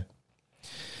 Yeah.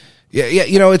 Yeah,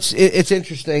 you know, it's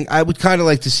interesting. I would kind of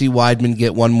like to see Weidman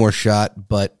get one more shot,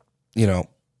 but, you know,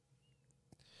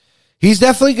 he's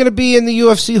definitely going to be in the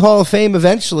UFC Hall of Fame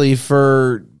eventually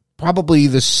for probably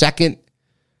the second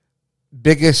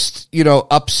biggest, you know,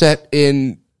 upset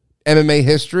in MMA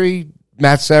history,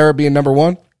 Matt Serra being number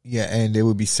 1. Yeah, and it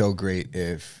would be so great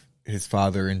if his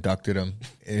father inducted him.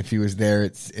 If he was there,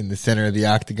 it's in the center of the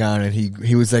octagon, and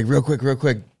he was like, real quick,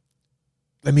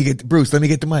 let me get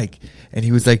the mic. And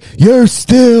he was like, "You're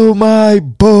still my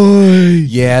boy."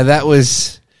 Yeah, that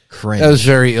was cringe. That was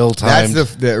very ill-timed.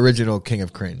 That's the original king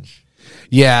of cringe.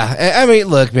 Yeah, I mean,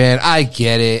 look, man, I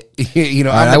get it. You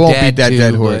know, I won't beat that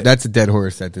dead horse. That's a dead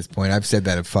horse at this point. I've said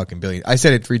that a fucking billion. I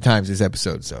said it 3 times this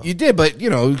episode. So you did, but you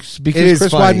know, because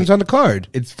Chris Weidman's on the card.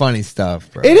 It's funny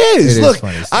stuff, bro. It is. Look,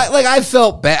 funny stuff. I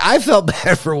felt bad. I felt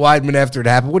bad for Weidman after it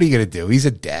happened. What are you gonna do? He's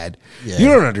a dad. Yeah. You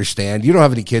don't understand. You don't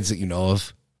have any kids that you know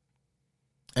of.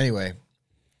 Anyway,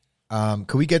 can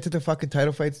we get to the fucking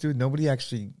title fights, dude? Nobody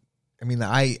actually. I mean,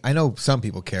 I know some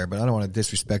people care, but I don't want to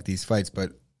disrespect these fights.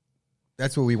 But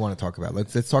that's what we want to talk about.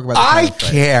 Let's talk about. I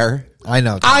care. I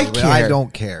know. Tommy, I care. I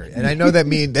don't care, and I know that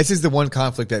this is the one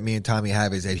conflict that me and Tommy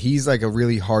have, is that he's like a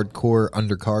really hardcore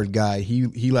undercard guy.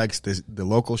 He likes the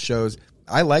local shows.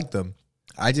 I like them.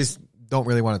 I just don't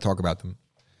really want to talk about them.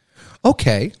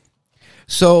 Okay.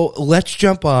 So let's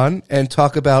jump on and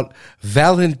talk about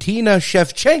Valentina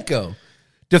Shevchenko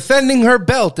defending her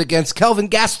belt against Kelvin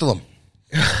Gastelum.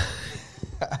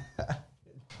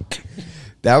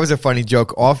 That was a funny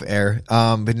joke off air,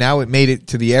 but now it made it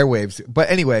to the airwaves. But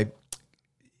anyway,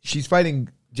 she's fighting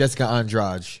Jessica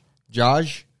Andrade.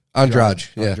 Andrade.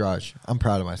 I'm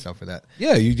proud of myself for that.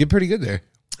 Yeah, you did pretty good there.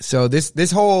 So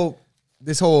this whole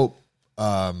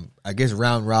I guess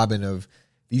round robin of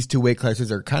these 2 weight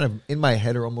classes are kind of in my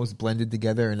head are almost blended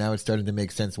together, and now it's starting to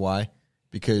make sense why,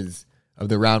 because of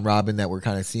the round robin that we're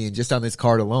kind of seeing just on this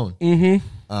card alone.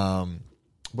 Mm-hmm.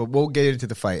 But we'll get into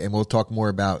the fight, and we'll talk more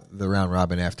about the round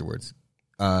robin afterwards.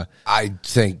 I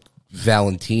think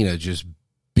Valentina just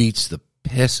beats the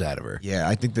piss out of her. Yeah,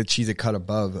 I think that she's a cut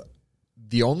above.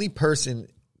 The only person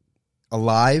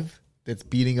alive that's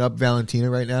beating up Valentina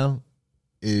right now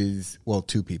is,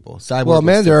 2 people. Cyborg, well,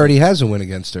 Amanda already has a win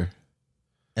against her.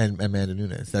 And Amanda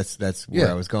Nunes. That's where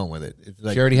I was going with it. It's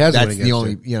like, she already has a win against the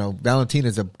only, her.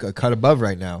 Valentina's a cut above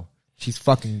right now. She's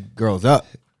fucking girls up.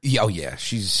 Oh yeah,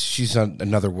 she's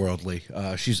another worldly.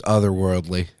 She's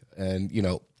otherworldly, and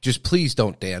just please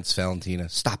don't dance, Valentina.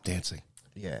 Stop dancing.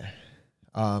 Yeah.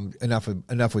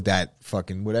 Enough with that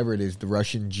fucking whatever it is, the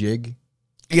Russian jig.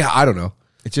 Yeah, I don't know.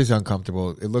 It's just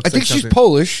uncomfortable. It looks. I think she's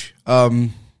Polish,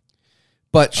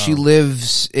 but she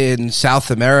lives in South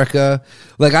America.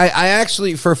 Like I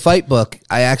actually, for Fight Book,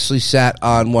 I actually sat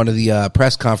on one of the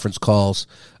press conference calls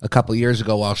a couple of years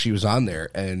ago while she was on there,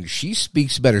 and she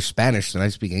speaks better Spanish than I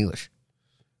speak English.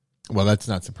 Well, that's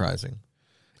not surprising.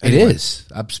 Anyway. It is.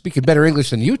 I'm speaking better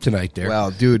English than you tonight, there. Well,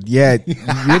 dude, yeah,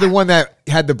 you're the one that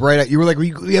had the bright. You were like,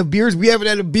 we have beers. We haven't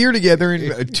had a beer together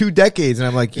in 2 decades, and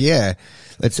I'm like, yeah.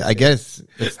 Let's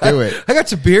do it. I got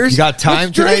some beers. You got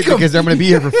time tonight? Because I'm going to be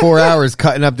here for 4 hours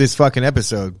cutting up this fucking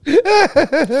episode.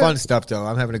 Fun stuff, though.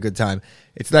 I'm having a good time.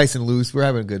 It's nice and loose. We're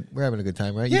having a good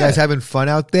time, right? Yeah. You guys having fun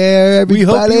out there, everybody? We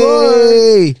hope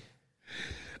you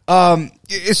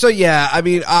are. So yeah, I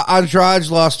mean, Andrade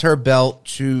lost her belt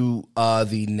to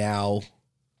the now.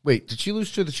 Wait, did she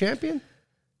lose to the champion?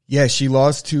 Yeah, she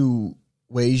lost to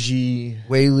Weili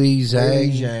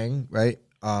Zhang, right?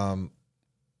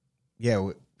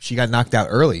 Yeah, she got knocked out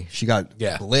early. She got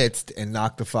blitzed and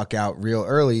knocked the fuck out real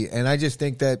early. And I just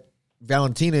think that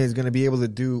Valentina is going to be able to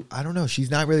do. I don't know.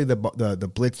 She's not really the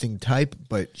blitzing type,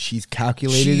 but she's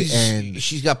calculated and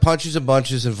she's got punches and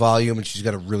bunches and volume, and she's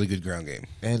got a really good ground game.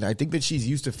 And I think that she's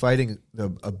used to fighting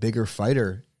a bigger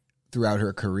fighter throughout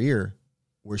her career,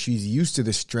 where she's used to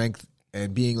the strength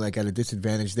and being like at a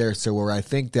disadvantage there. So where I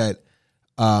think that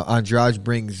Andrade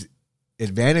brings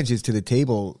advantages to the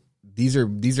table, these are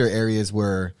areas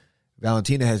where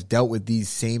Valentina has dealt with these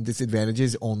same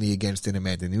disadvantages only against an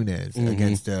Amanda Nunes,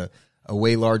 against a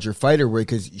way larger fighter,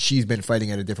 because she's been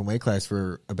fighting at a different weight class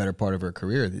for a better part of her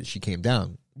career. That she came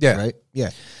down, right,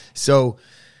 So,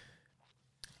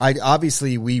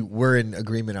 we're in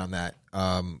agreement on that.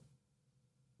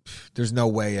 There's no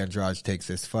way Andrade takes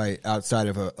this fight outside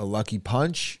of a lucky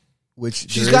punch.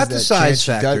 Which she's got the size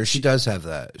factor. She does have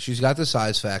that. She's got the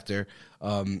size factor.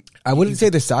 I wouldn't say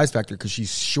the size factor because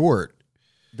she's short.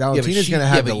 Valentina's going to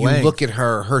have the length. You look at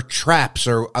her traps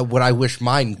are what I wish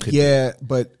mine could be. Yeah,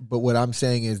 but what I'm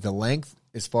saying is the length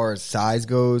as far as size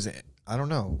goes, I don't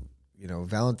know.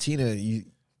 Valentina,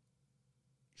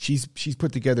 she's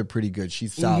put together pretty good.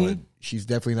 She's solid. She's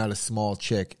definitely not a small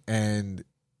chick, and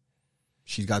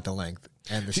she's got the length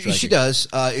and the striking. She does.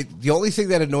 The only thing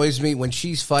that annoys me when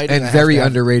she's fighting, and very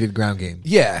underrated ground game.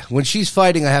 Yeah, when she's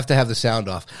fighting, I have to have the sound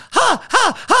off. Ha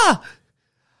ha ha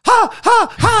ha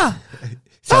ha ha.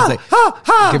 Sounds like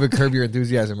give a Curb Your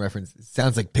Enthusiasm reference. It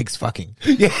sounds like pigs fucking.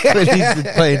 Yeah, when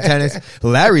he's playing tennis.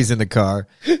 Larry's in the car.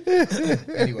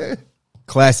 Anyway,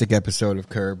 classic episode of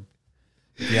Curb.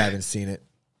 If you haven't seen it,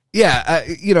 yeah,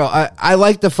 I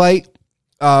like the fight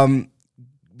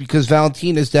because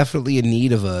Valentina is definitely in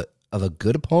need of a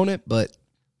good opponent, but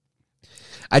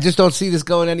I just don't see this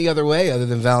going any other way other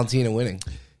than Valentina winning.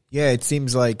 Yeah, it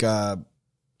seems like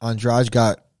Andrade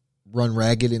got run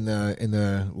ragged in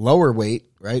the lower weight,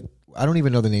 right? I don't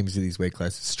even know the names of these weight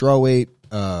classes. Straw weight.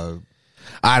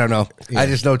 I don't know. Yeah. I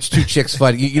just know it's two chicks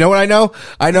fighting. You know what I know?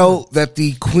 I know that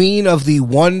the queen of the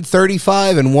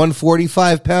 135 and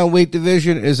 145 pound weight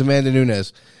division is Amanda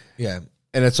Nunes. Yeah,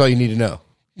 and that's all you need to know.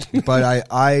 But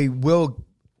we'll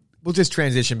just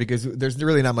transition because there's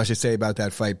really not much to say about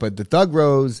that fight. But the Thug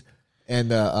Rose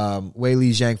and the Wei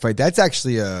Li Zhang fight, that's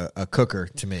actually a cooker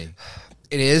to me.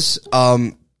 It is.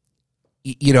 I'm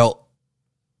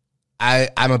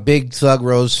a big Thug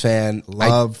Rose fan.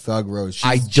 Love Thug Rose.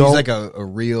 She's like a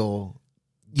real.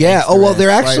 Yeah. Oh well, there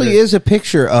actually is a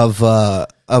picture of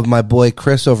my boy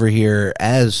Chris over here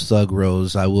as Thug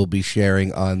Rose. I will be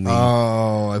sharing on the.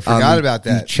 Oh, I forgot about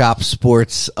that. Chop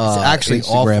Sports actually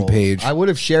Instagram awful. Page. I would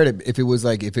have shared it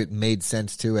if it made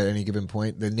sense to at any given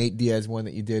point. The Nate Diaz one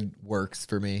that you did works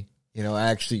for me.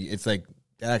 It's like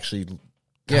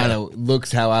kind of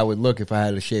looks how I would look if I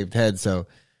had a shaved head. So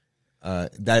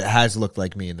that has looked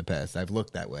like me in the past. I've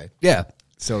looked that way. Yeah.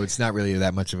 So it's not really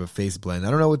that much of a face blend.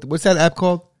 I don't know what's that app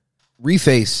called?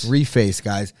 Reface,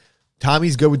 guys.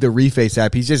 Tommy's good with the Reface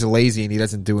app. He's just lazy and he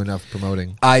doesn't do enough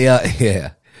promoting.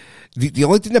 The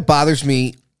only thing that bothers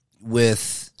me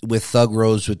with Thug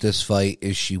Rose with this fight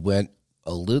is she went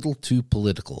a little too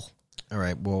political. All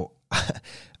right. Well,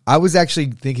 I was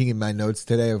actually thinking in my notes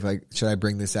today of like, should I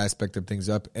bring this aspect of things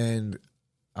up? And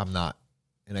I'm not.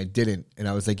 And I didn't. And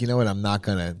I was like, you know what? I'm not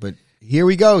gonna. But here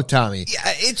we go, Tommy. Yeah,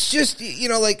 it's just,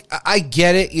 I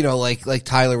get it. Like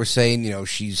Tyler was saying,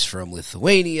 she's from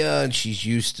Lithuania and she's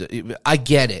used to. I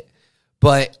get it.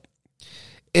 But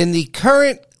in the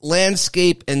current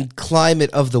landscape and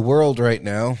climate of the world right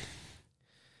now,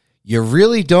 you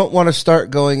really don't want to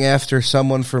start going after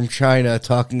someone from China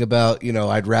talking about,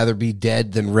 I'd rather be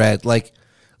dead than red. Like,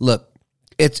 look.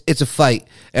 It's a fight,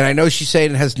 and I know she's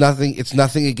saying it's nothing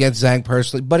against Zhang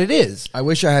personally, but it is. I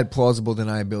wish I had plausible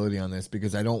deniability on this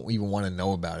because I don't even want to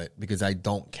know about it because I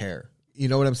don't care. You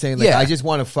know what I'm saying? Like, yeah. I just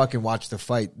want to fucking watch the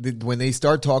fight. When they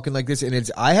start talking like this,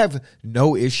 and I have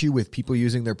no issue with people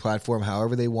using their platform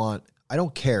however they want. I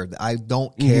don't care. I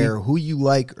don't care who you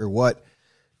like or what.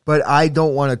 But I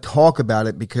don't want to talk about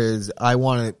it because I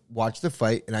want to watch the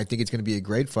fight, and I think it's going to be a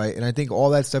great fight. And I think all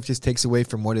that stuff just takes away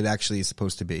from what it actually is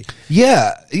supposed to be.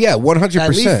 Yeah,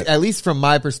 100%. At least from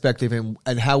my perspective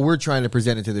and how we're trying to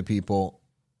present it to the people,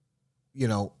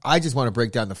 I just want to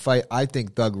break down the fight. I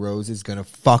think Thug Rose is going to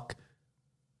fuck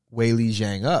Wei Li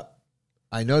Zhang up.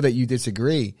 I know that you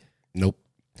disagree. Nope.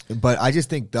 But I just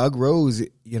think Thug Rose,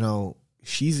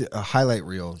 she's a highlight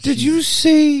reel. Did you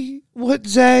see what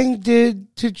Zhang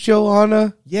did to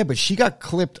Joanna? Yeah, but she got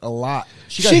clipped a lot.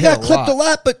 She got clipped a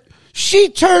lot, but she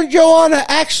turned Joanna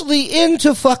actually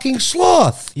into fucking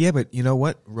sloth. Yeah, but you know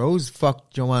what? Rose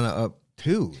fucked Joanna up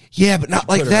too. Yeah, but not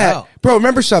like that. Bro,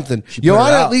 remember something.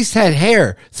 Joanna at least had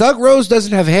hair. Thug Rose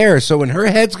doesn't have hair, so when her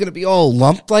head's going to be all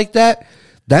lumped like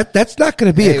that's not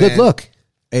going to be a good look.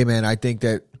 Hey, man, I think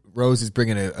that Rose is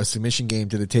bringing a submission game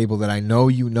to the table that I know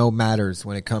matters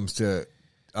when it comes to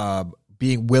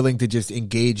being willing to just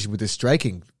engage with the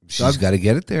striking. She's got to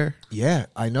get it there. Yeah,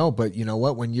 I know, but you know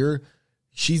what?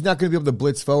 She's not going to be able to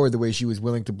blitz forward the way she was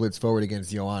willing to blitz forward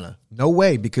against Joanna. No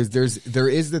way, because there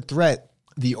is the threat.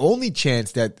 The only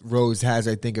chance that Rose has,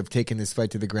 I think, of taking this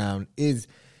fight to the ground is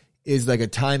like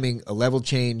a level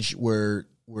change where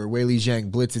Weili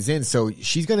Zhang blitzes in. So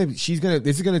this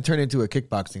is gonna turn into a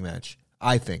kickboxing match,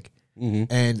 I think,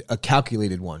 and a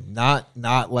calculated one,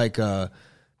 not like a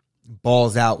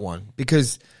balls out one,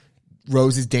 because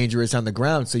Rose is dangerous on the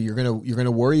ground. So you're gonna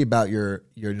worry about your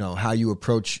how you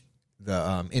approach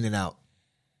the in and out.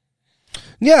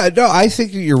 Yeah, no, I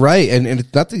think you're right, and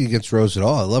it's nothing against Rose at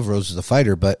all. I love Rose as a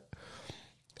fighter, but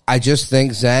I just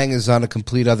think Zhang is on a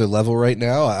complete other level right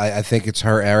now. I think it's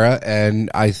her era,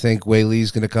 and I think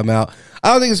Weili's going to come out.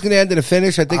 I don't think it's going to end in a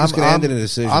finish. I think it's going to end in a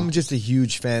decision. I'm just a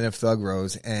huge fan of Thug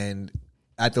Rose, and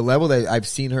at the level that I've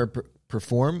seen her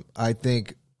perform, I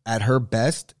think at her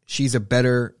best, she's a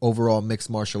better overall mixed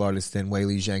martial artist than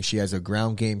Weili Zhang. She has a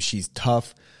ground game. She's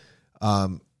tough.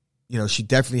 She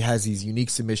definitely has these unique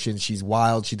submissions. She's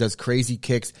wild. She does crazy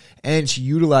kicks, and she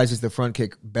utilizes the front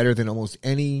kick better than almost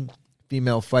any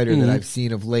female fighter that I've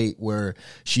seen of late, where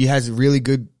she has really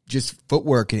good just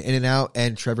footwork and in and out.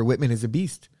 And Trevor Whitman is a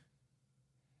beast,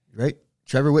 right?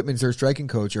 Trevor Whitman's her striking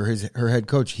coach or her head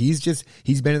coach. He's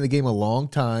been in the game a long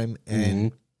time,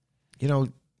 and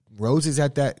Rose is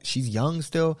at that. She's young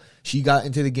still. She got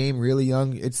into the game really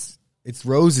young. It's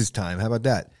Rose's time. How about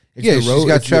that? She's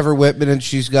got Trevor Whitman, and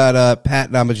she's got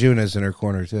Pat Namajunas in her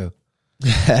corner too.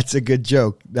 That's a good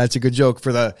joke. That's a good joke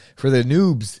for the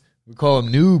noobs. We call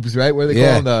them noobs, right? What do they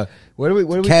call them? What do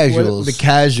we casuals? The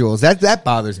casuals. That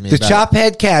bothers me. The chop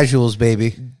head casuals,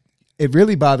 baby. It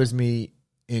really bothers me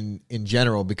in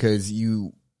general, because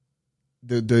the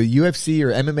UFC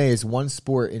or MMA is one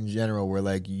sport in general where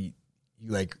like you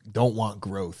like don't want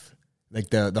growth. Like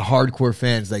the hardcore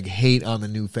fans like hate on the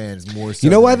new fans more so.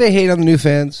 You know why they hate on the new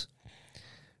fans?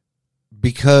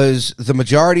 Because the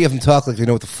majority of them talk like they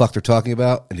know what the fuck they're talking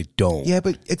about, and they don't. Yeah,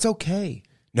 but it's okay.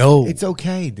 No. It's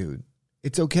okay, dude.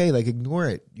 It's okay. Like, ignore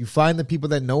it. You find the people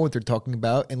that know what they're talking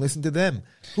about and listen to them.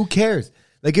 Who cares?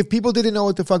 Like, if people didn't know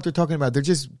what the fuck they're talking about, they're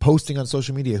just posting on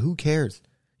social media. Who cares?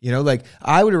 Like,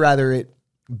 I would rather it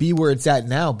be where it's at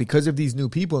now because of these new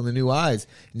people and the new eyes.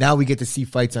 Now we get to see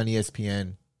fights on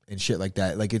ESPN and shit like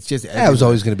that. Like, it's just... That was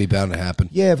always going to be bound to happen.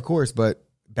 Yeah, of course, but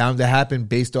bound to happen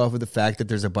based off of the fact that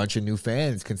there's a bunch of new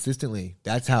fans consistently.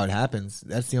 That's how it happens.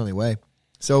 That's the only way.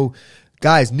 So...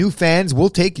 Guys, new fans, we'll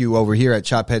take you over here at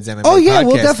Chopheads MMA. Oh, yeah, Podcast.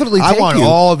 we'll definitely take you. I want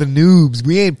all the noobs.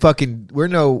 We ain't fucking,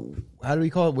 how do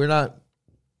we call it? We're not...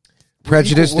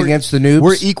 Prejudiced against the noobs?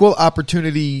 We're equal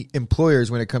opportunity employers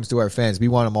when it comes to our fans. We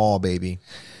want them all, baby.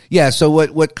 Yeah, so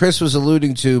what Chris was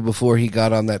alluding to before he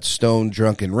got on that stone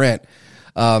drunken rant,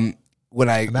 I'm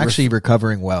actually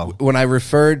recovering well. When I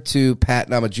referred to Pat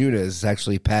Namajunas, it's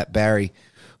actually Pat Barry,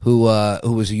 who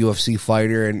was a UFC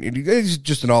fighter, and he's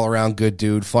just an all-around good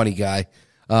dude, funny guy.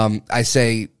 I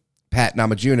say Pat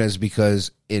Namajunas because,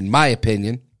 in my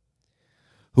opinion,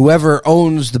 whoever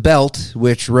owns the belt,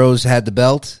 which Rose had the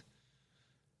belt,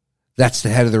 that's the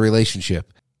head of the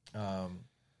relationship.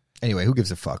 Anyway, who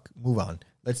gives a fuck? Move on.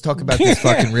 Let's talk about this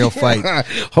fucking real fight.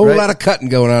 Whole lot of cutting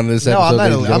going on in this episode.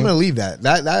 I'm going to leave that.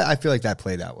 That. I feel like that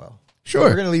played out well. Sure.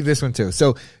 We're going to leave this one too.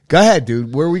 So go ahead,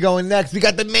 dude. Where are we going next? We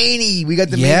got the main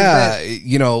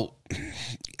event.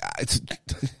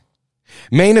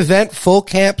 Main event, full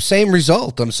camp, same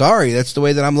result. I'm sorry. That's the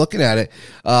way that I'm looking at it.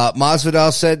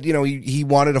 Masvidal said, he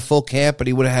wanted a full camp, but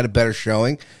he would have had a better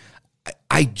showing.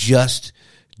 I just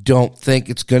don't think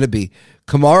it's going to be.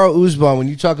 Kamaru Usman, when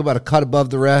you talk about a cut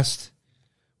above the rest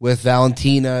with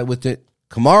Valentina,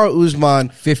 Kamaru Usman,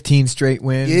 15 straight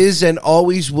wins, is and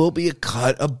always will be a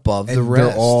cut above the rest.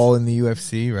 They're all in the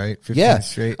UFC, right? 15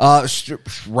 straight.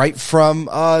 Right from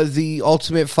the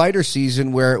Ultimate Fighter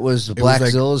season, where it was the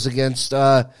Blackzillas against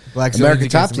American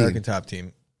Top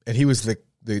Team, and he was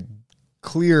the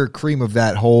clear cream of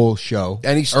that whole show,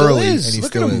 and he still is. And he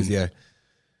still is. Yeah.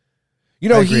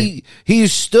 He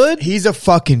stood. He's a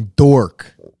fucking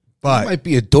dork. But he might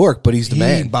be a dork, but he's the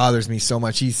man. He bothers me so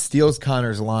much. He steals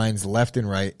Conor's lines left and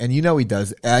right. And he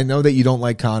does. I know that you don't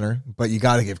like Conor, but you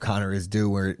got to give Conor his due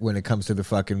when it comes to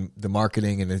the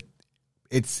marketing, and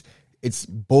it's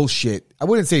bullshit. I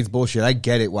wouldn't say it's bullshit. I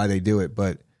get it why they do it,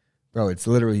 but bro, it's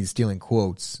literally he's stealing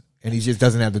quotes, and he just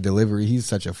doesn't have the delivery. He's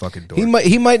such a fucking dork.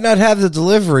 He might not have the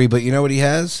delivery, but you know what he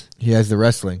has? He has the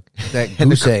wrestling, that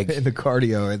goose egg, and the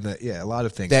cardio, and a lot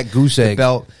of things. That goose egg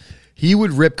belt. He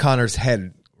would rip Conor's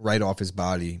head right off his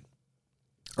body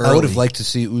early. I would have liked to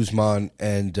see Usman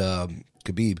and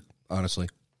Khabib, honestly.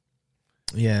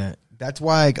 Yeah, that's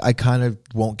why I kind of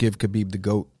won't give Khabib the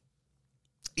GOAT.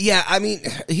 Yeah, I mean,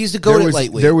 he's the GOAT at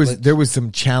lightweight. There was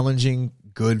some challenging,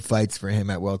 good fights for him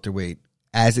at welterweight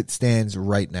as it stands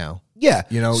right now. Yeah.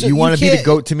 You know, So you want to be can't- the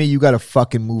GOAT to me, you got to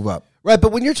fucking move up. Right,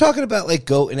 but when you're talking about like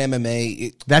GOAT and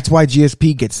MMA, That's why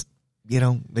GSP gets, you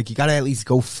got to at least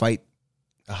go fight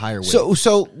a higher weight.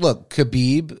 so look,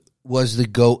 Khabib was the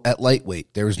GOAT at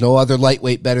lightweight. There was no other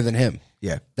lightweight better than him.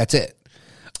 yeah, That's it.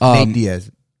 Nate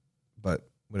Diaz, but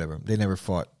whatever. They never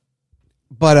fought.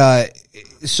 But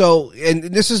and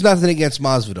this is nothing against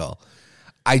Masvidal.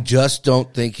 I just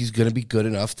don't think he's going to be good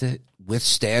enough to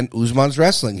withstand Usman's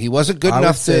wrestling. He wasn't good I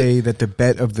enough would say that the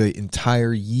bet of the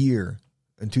entire year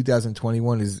in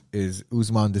 2021 is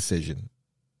Usman decision.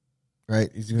 Right?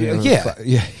 He's gonna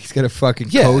he's got a fucking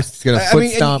coast. He's got a foot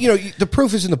stomp. And, the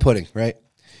proof is in the pudding, right?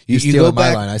 You steal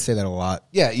my line. I say that a lot.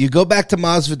 Yeah, you go back to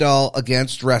Masvidal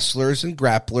against wrestlers and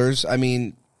grapplers. I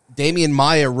mean, Damian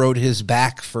Maia rode his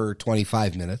back for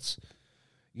 25 minutes.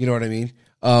 You know what I mean?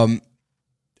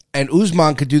 And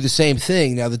Usman could do the same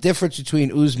thing. Now, the difference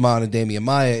between Usman and Damian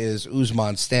Maia is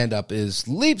Usman's stand-up is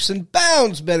leaps and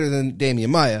bounds better than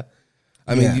Damian Maia.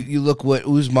 I mean, you look what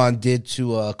Usman did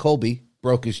to Colby,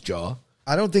 broke his jaw.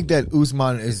 I don't think that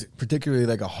Usman is particularly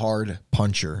like a hard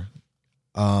puncher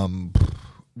until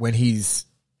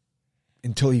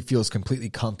he feels completely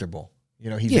comfortable.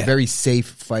 He's a very safe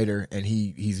fighter, and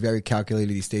he's very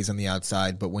calculated. He stays on the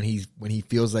outside, but when he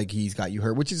feels like he's got you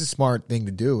hurt, which is a smart thing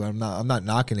to do, I'm not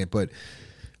knocking it, but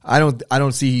I don't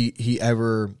think he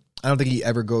ever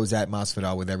goes at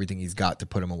Masvidal with everything he's got to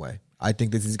put him away. I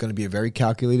think this is going to be a very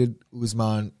calculated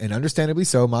Usman, and understandably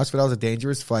so. Masvidal is a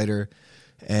dangerous fighter,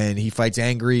 and he fights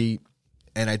angry,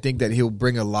 and I think that he'll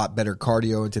bring a lot better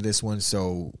cardio into this one.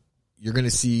 So you're going to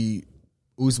see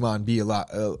Usman be a lot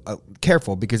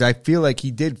careful, because I feel like he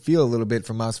did feel a little bit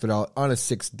from Masvidal on a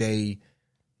 6-day.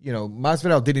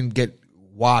 Masvidal didn't get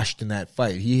washed in that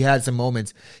fight. He had some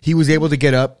moments. He was able to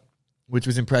get up, which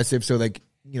was impressive. So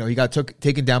he got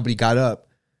taken down, but he got up.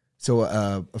 So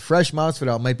a fresh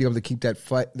Masvidal might be able to keep that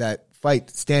fight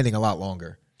standing a lot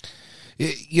longer.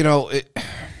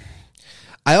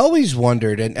 I always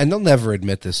wondered, and they'll never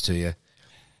admit this to you,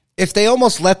 if they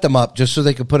almost let them up just so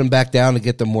they could put them back down and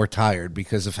get them more tired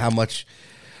because of how much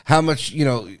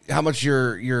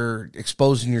you're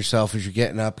exposing yourself as you're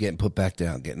getting up, getting put back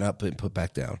down, getting up and put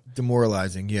back down.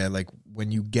 Demoralizing, yeah. Like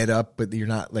when you get up, but you're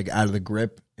not like out of the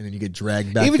grip, and then you get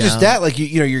dragged back. Even down. just that, like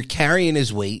you're carrying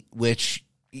his weight, which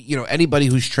anybody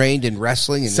who's trained in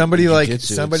wrestling and somebody like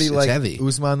heavy.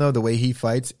 Usman, though, the way he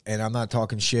fights, and I'm not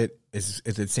talking shit, is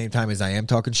at the same time as I am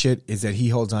talking shit, is that he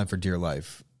holds on for dear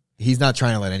life. He's not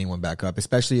trying to let anyone back up,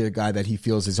 especially a guy that he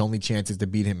feels his only chance is to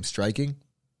beat him striking.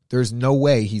 There's no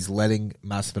way he's letting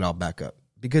Masvidal back up,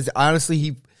 because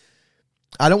honestly,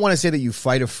 I don't want to say that you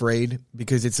fight afraid,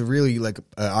 because it's a really like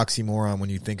an oxymoron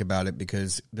when you think about it,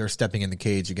 because they're stepping in the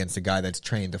cage against a guy that's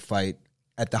trained to fight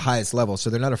at the highest level, so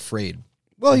they're not afraid.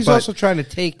 Well, he's also trying to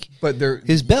take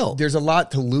his belt. There's a lot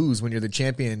to lose when you're the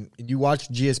champion. You watch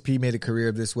GSP made a career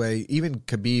of this way. Even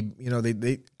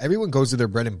Khabib, everyone goes to their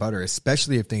bread and butter,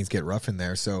 especially if things get rough in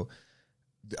there. So,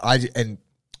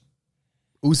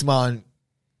 Usman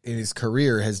in his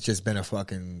career has just been a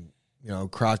fucking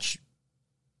crotch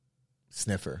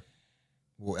sniffer,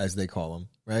 as they call them.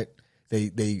 Right?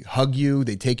 They hug you,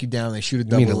 they take you down, they shoot a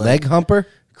double leg humper.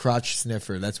 Crotch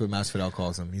sniffer. That's what Masvidal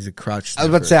calls him. He's a crotch sniffer. I was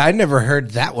about to say, I never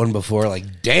heard that one before.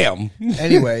 Like, damn.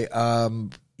 Anyway,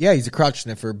 he's a crotch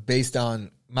sniffer based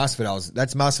on that's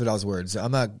Masvidal's words.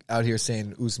 I'm not out here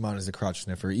saying Usman is a crotch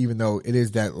sniffer, even though it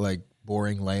is that like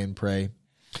boring lay and pray.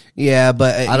 Yeah,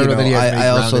 but I don't know that he has I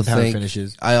also think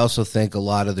finishes. I also think a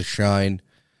lot of the shine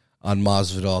on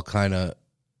Masvidal kind of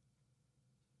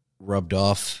rubbed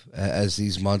off as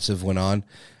these months have went on.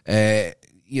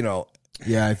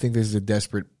 Yeah, I think this is a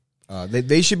desperate.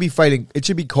 They should be fighting. It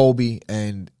should be Colby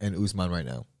and Usman right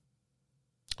now.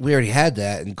 We already had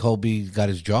that, and Colby got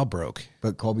his jaw broke.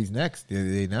 But Colby's next.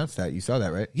 They announced that. You saw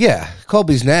that, right? Yeah,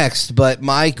 Colby's next. But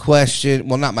my question,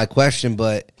 well, not my question,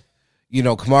 but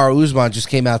Kamaru Usman just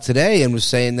came out today and was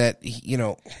saying that he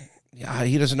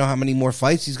doesn't know how many more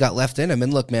fights he's got left in him.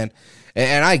 And look, man,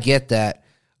 and I get that.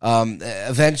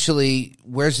 Eventually,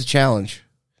 where's the challenge?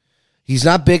 He's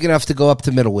not big enough to go up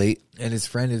to middleweight. And his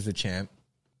friend is the champ.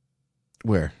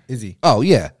 Where? Is he? Oh,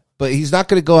 yeah. But he's not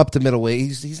going to go up to middleweight.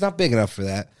 He's not big enough for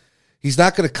that. He's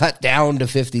not going to cut down to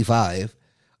 55.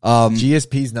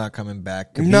 GSP's not coming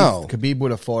back. No. Khabib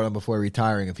would have fought him before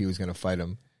retiring if he was going to fight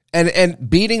him. And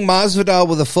beating Masvidal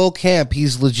with a full camp,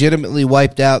 he's legitimately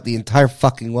wiped out the entire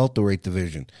fucking welterweight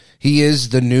division. He is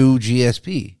the new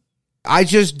GSP. I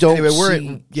just don't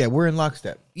we're in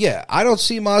lockstep. Yeah, I don't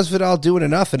see Masvidal doing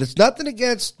enough, and it's nothing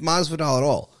against Masvidal at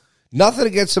all. Nothing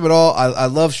against him at all. I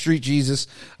love Street Jesus.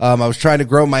 I was trying to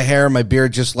grow my hair and my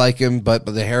beard just like him, but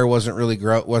the hair wasn't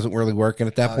really working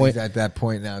at that point. He's at that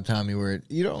point now, Tommy, where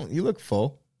you look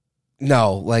full.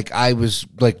 No, like I was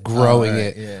like growing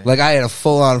it. Yeah. Like I had a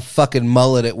full on fucking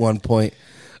mullet at one point.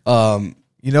 When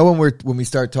we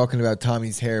start talking about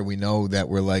Tommy's hair, we know that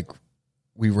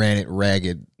we ran it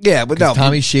ragged. Yeah, but no,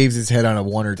 Tommy shaves his head on a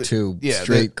 1 or 2,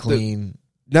 straight clean.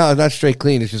 No, not straight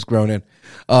clean. It's just grown in.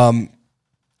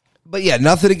 But yeah,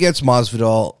 nothing against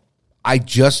Masvidal. I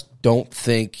just don't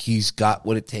think he's got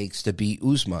what it takes to beat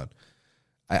Usman.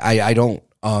 I don't.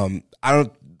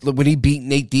 When he beat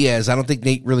Nate Diaz, I don't think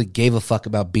Nate really gave a fuck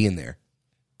about being there.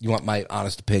 You want my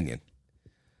honest opinion?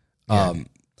 Yeah.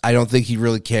 I don't think he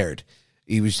really cared.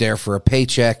 He was there for a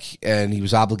paycheck, and he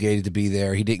was obligated to be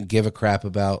there. He didn't give a crap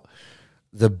about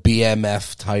the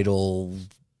BMF title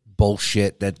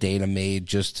bullshit that Dana made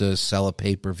just to sell a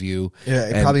pay-per-view. Yeah,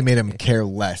 it probably made him care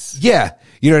less. Yeah,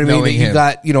 you know what I mean? You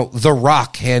got, The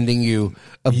Rock handing you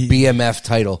a BMF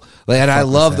title. And I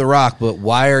love The Rock, but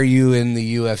why are you in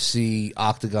the UFC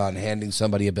octagon handing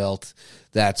somebody a belt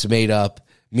that's made up,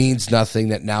 means nothing,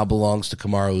 that now belongs to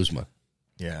Kamaru Usman?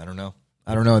 Yeah, I don't know.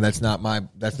 That's not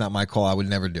my call. I would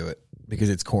never do it because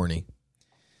it's corny.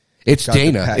 It's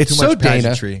Dana. It's so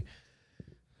Dana.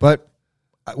 But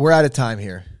we're out of time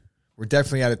here. We're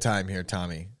definitely out of time here,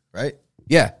 Tommy. Right?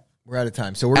 Yeah. We're out of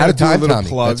time. So we're going to do a little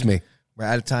plug. That's me. We're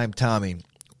out of time, Tommy.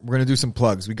 We're going to do some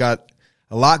plugs. We got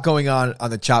a lot going on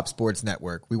the Chop Sports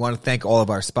Network. We want to thank all of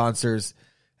our sponsors,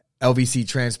 LVC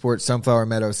Transport, Sunflower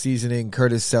Meadow Seasoning,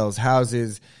 Curtis Sells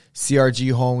Houses,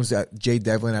 CRG Homes at Jay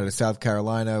Devlin out of South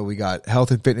Carolina. We got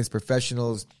Health and Fitness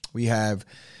Professionals. We have,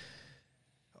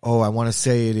 I want to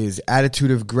say it is Attitude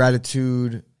of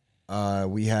Gratitude.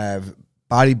 We have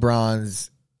Body Bronze,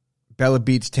 Bella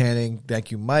Beach Tanning.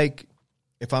 Thank you, Mike.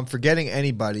 If I'm forgetting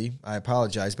anybody, I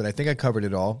apologize, but I think I covered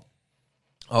it all.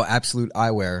 Oh, Absolute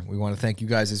Eyewear. We want to thank you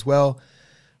guys as well.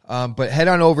 But head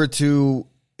on over to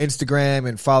Instagram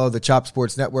and follow the Chop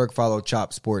Sports Network. Follow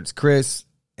Chop Sports Chris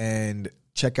and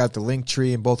check out the link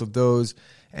tree in both of those.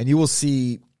 And you will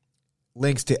see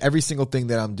links to every single thing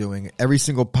that I'm doing, every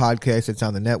single podcast that's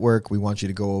on the network. We want you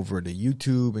to go over to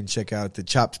YouTube and check out the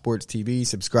Chop Sports TV.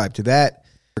 Subscribe to that.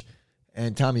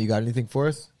 And Tommy, you got anything for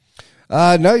us?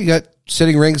 No, you got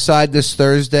sitting ringside this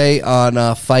Thursday on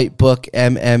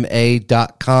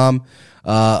fightbookmma.com.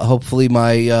 Hopefully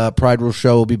my Pride Rule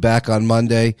show will be back on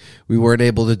Monday. We weren't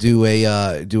able to do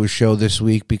a show this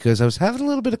week because I was having a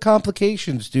little bit of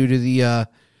complications due to the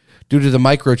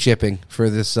microchipping for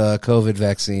this COVID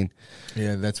vaccine.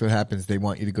 Yeah, that's what happens. They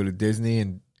want you to go to Disney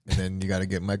and then you got to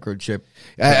get microchipped.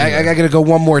 I got to go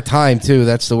one more time too.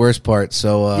 That's the worst part.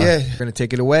 So yeah, we're gonna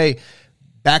take it away.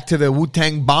 Back to the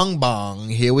Wu-Tang Bong Bong.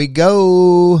 Here we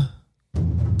go.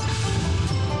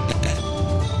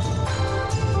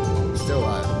 Still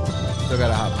got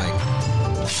a hot mic.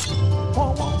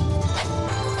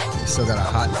 Still got a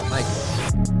hot mic.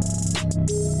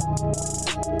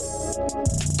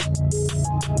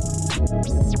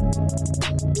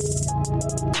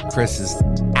 Chris is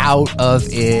out of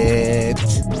it.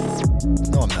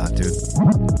 No, I'm not, dude.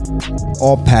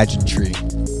 All pageantry.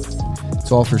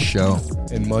 It's all for show.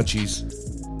 And munchies.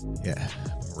 Yeah,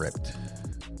 ripped.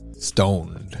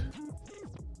 Stoned.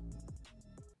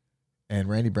 And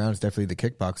Randy Brown's definitely the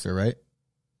kickboxer, right?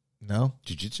 No?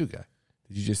 Jiu-jitsu guy.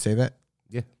 Did you just say that?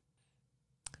 Yeah.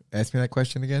 Ask me that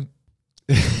question again.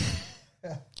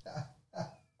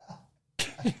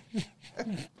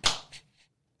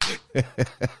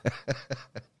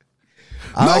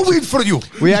 No weed for you.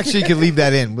 We actually could leave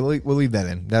that in. We'll leave that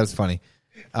in. That was funny.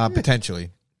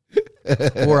 Potentially.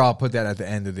 Or I'll put that at the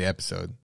end of the episode.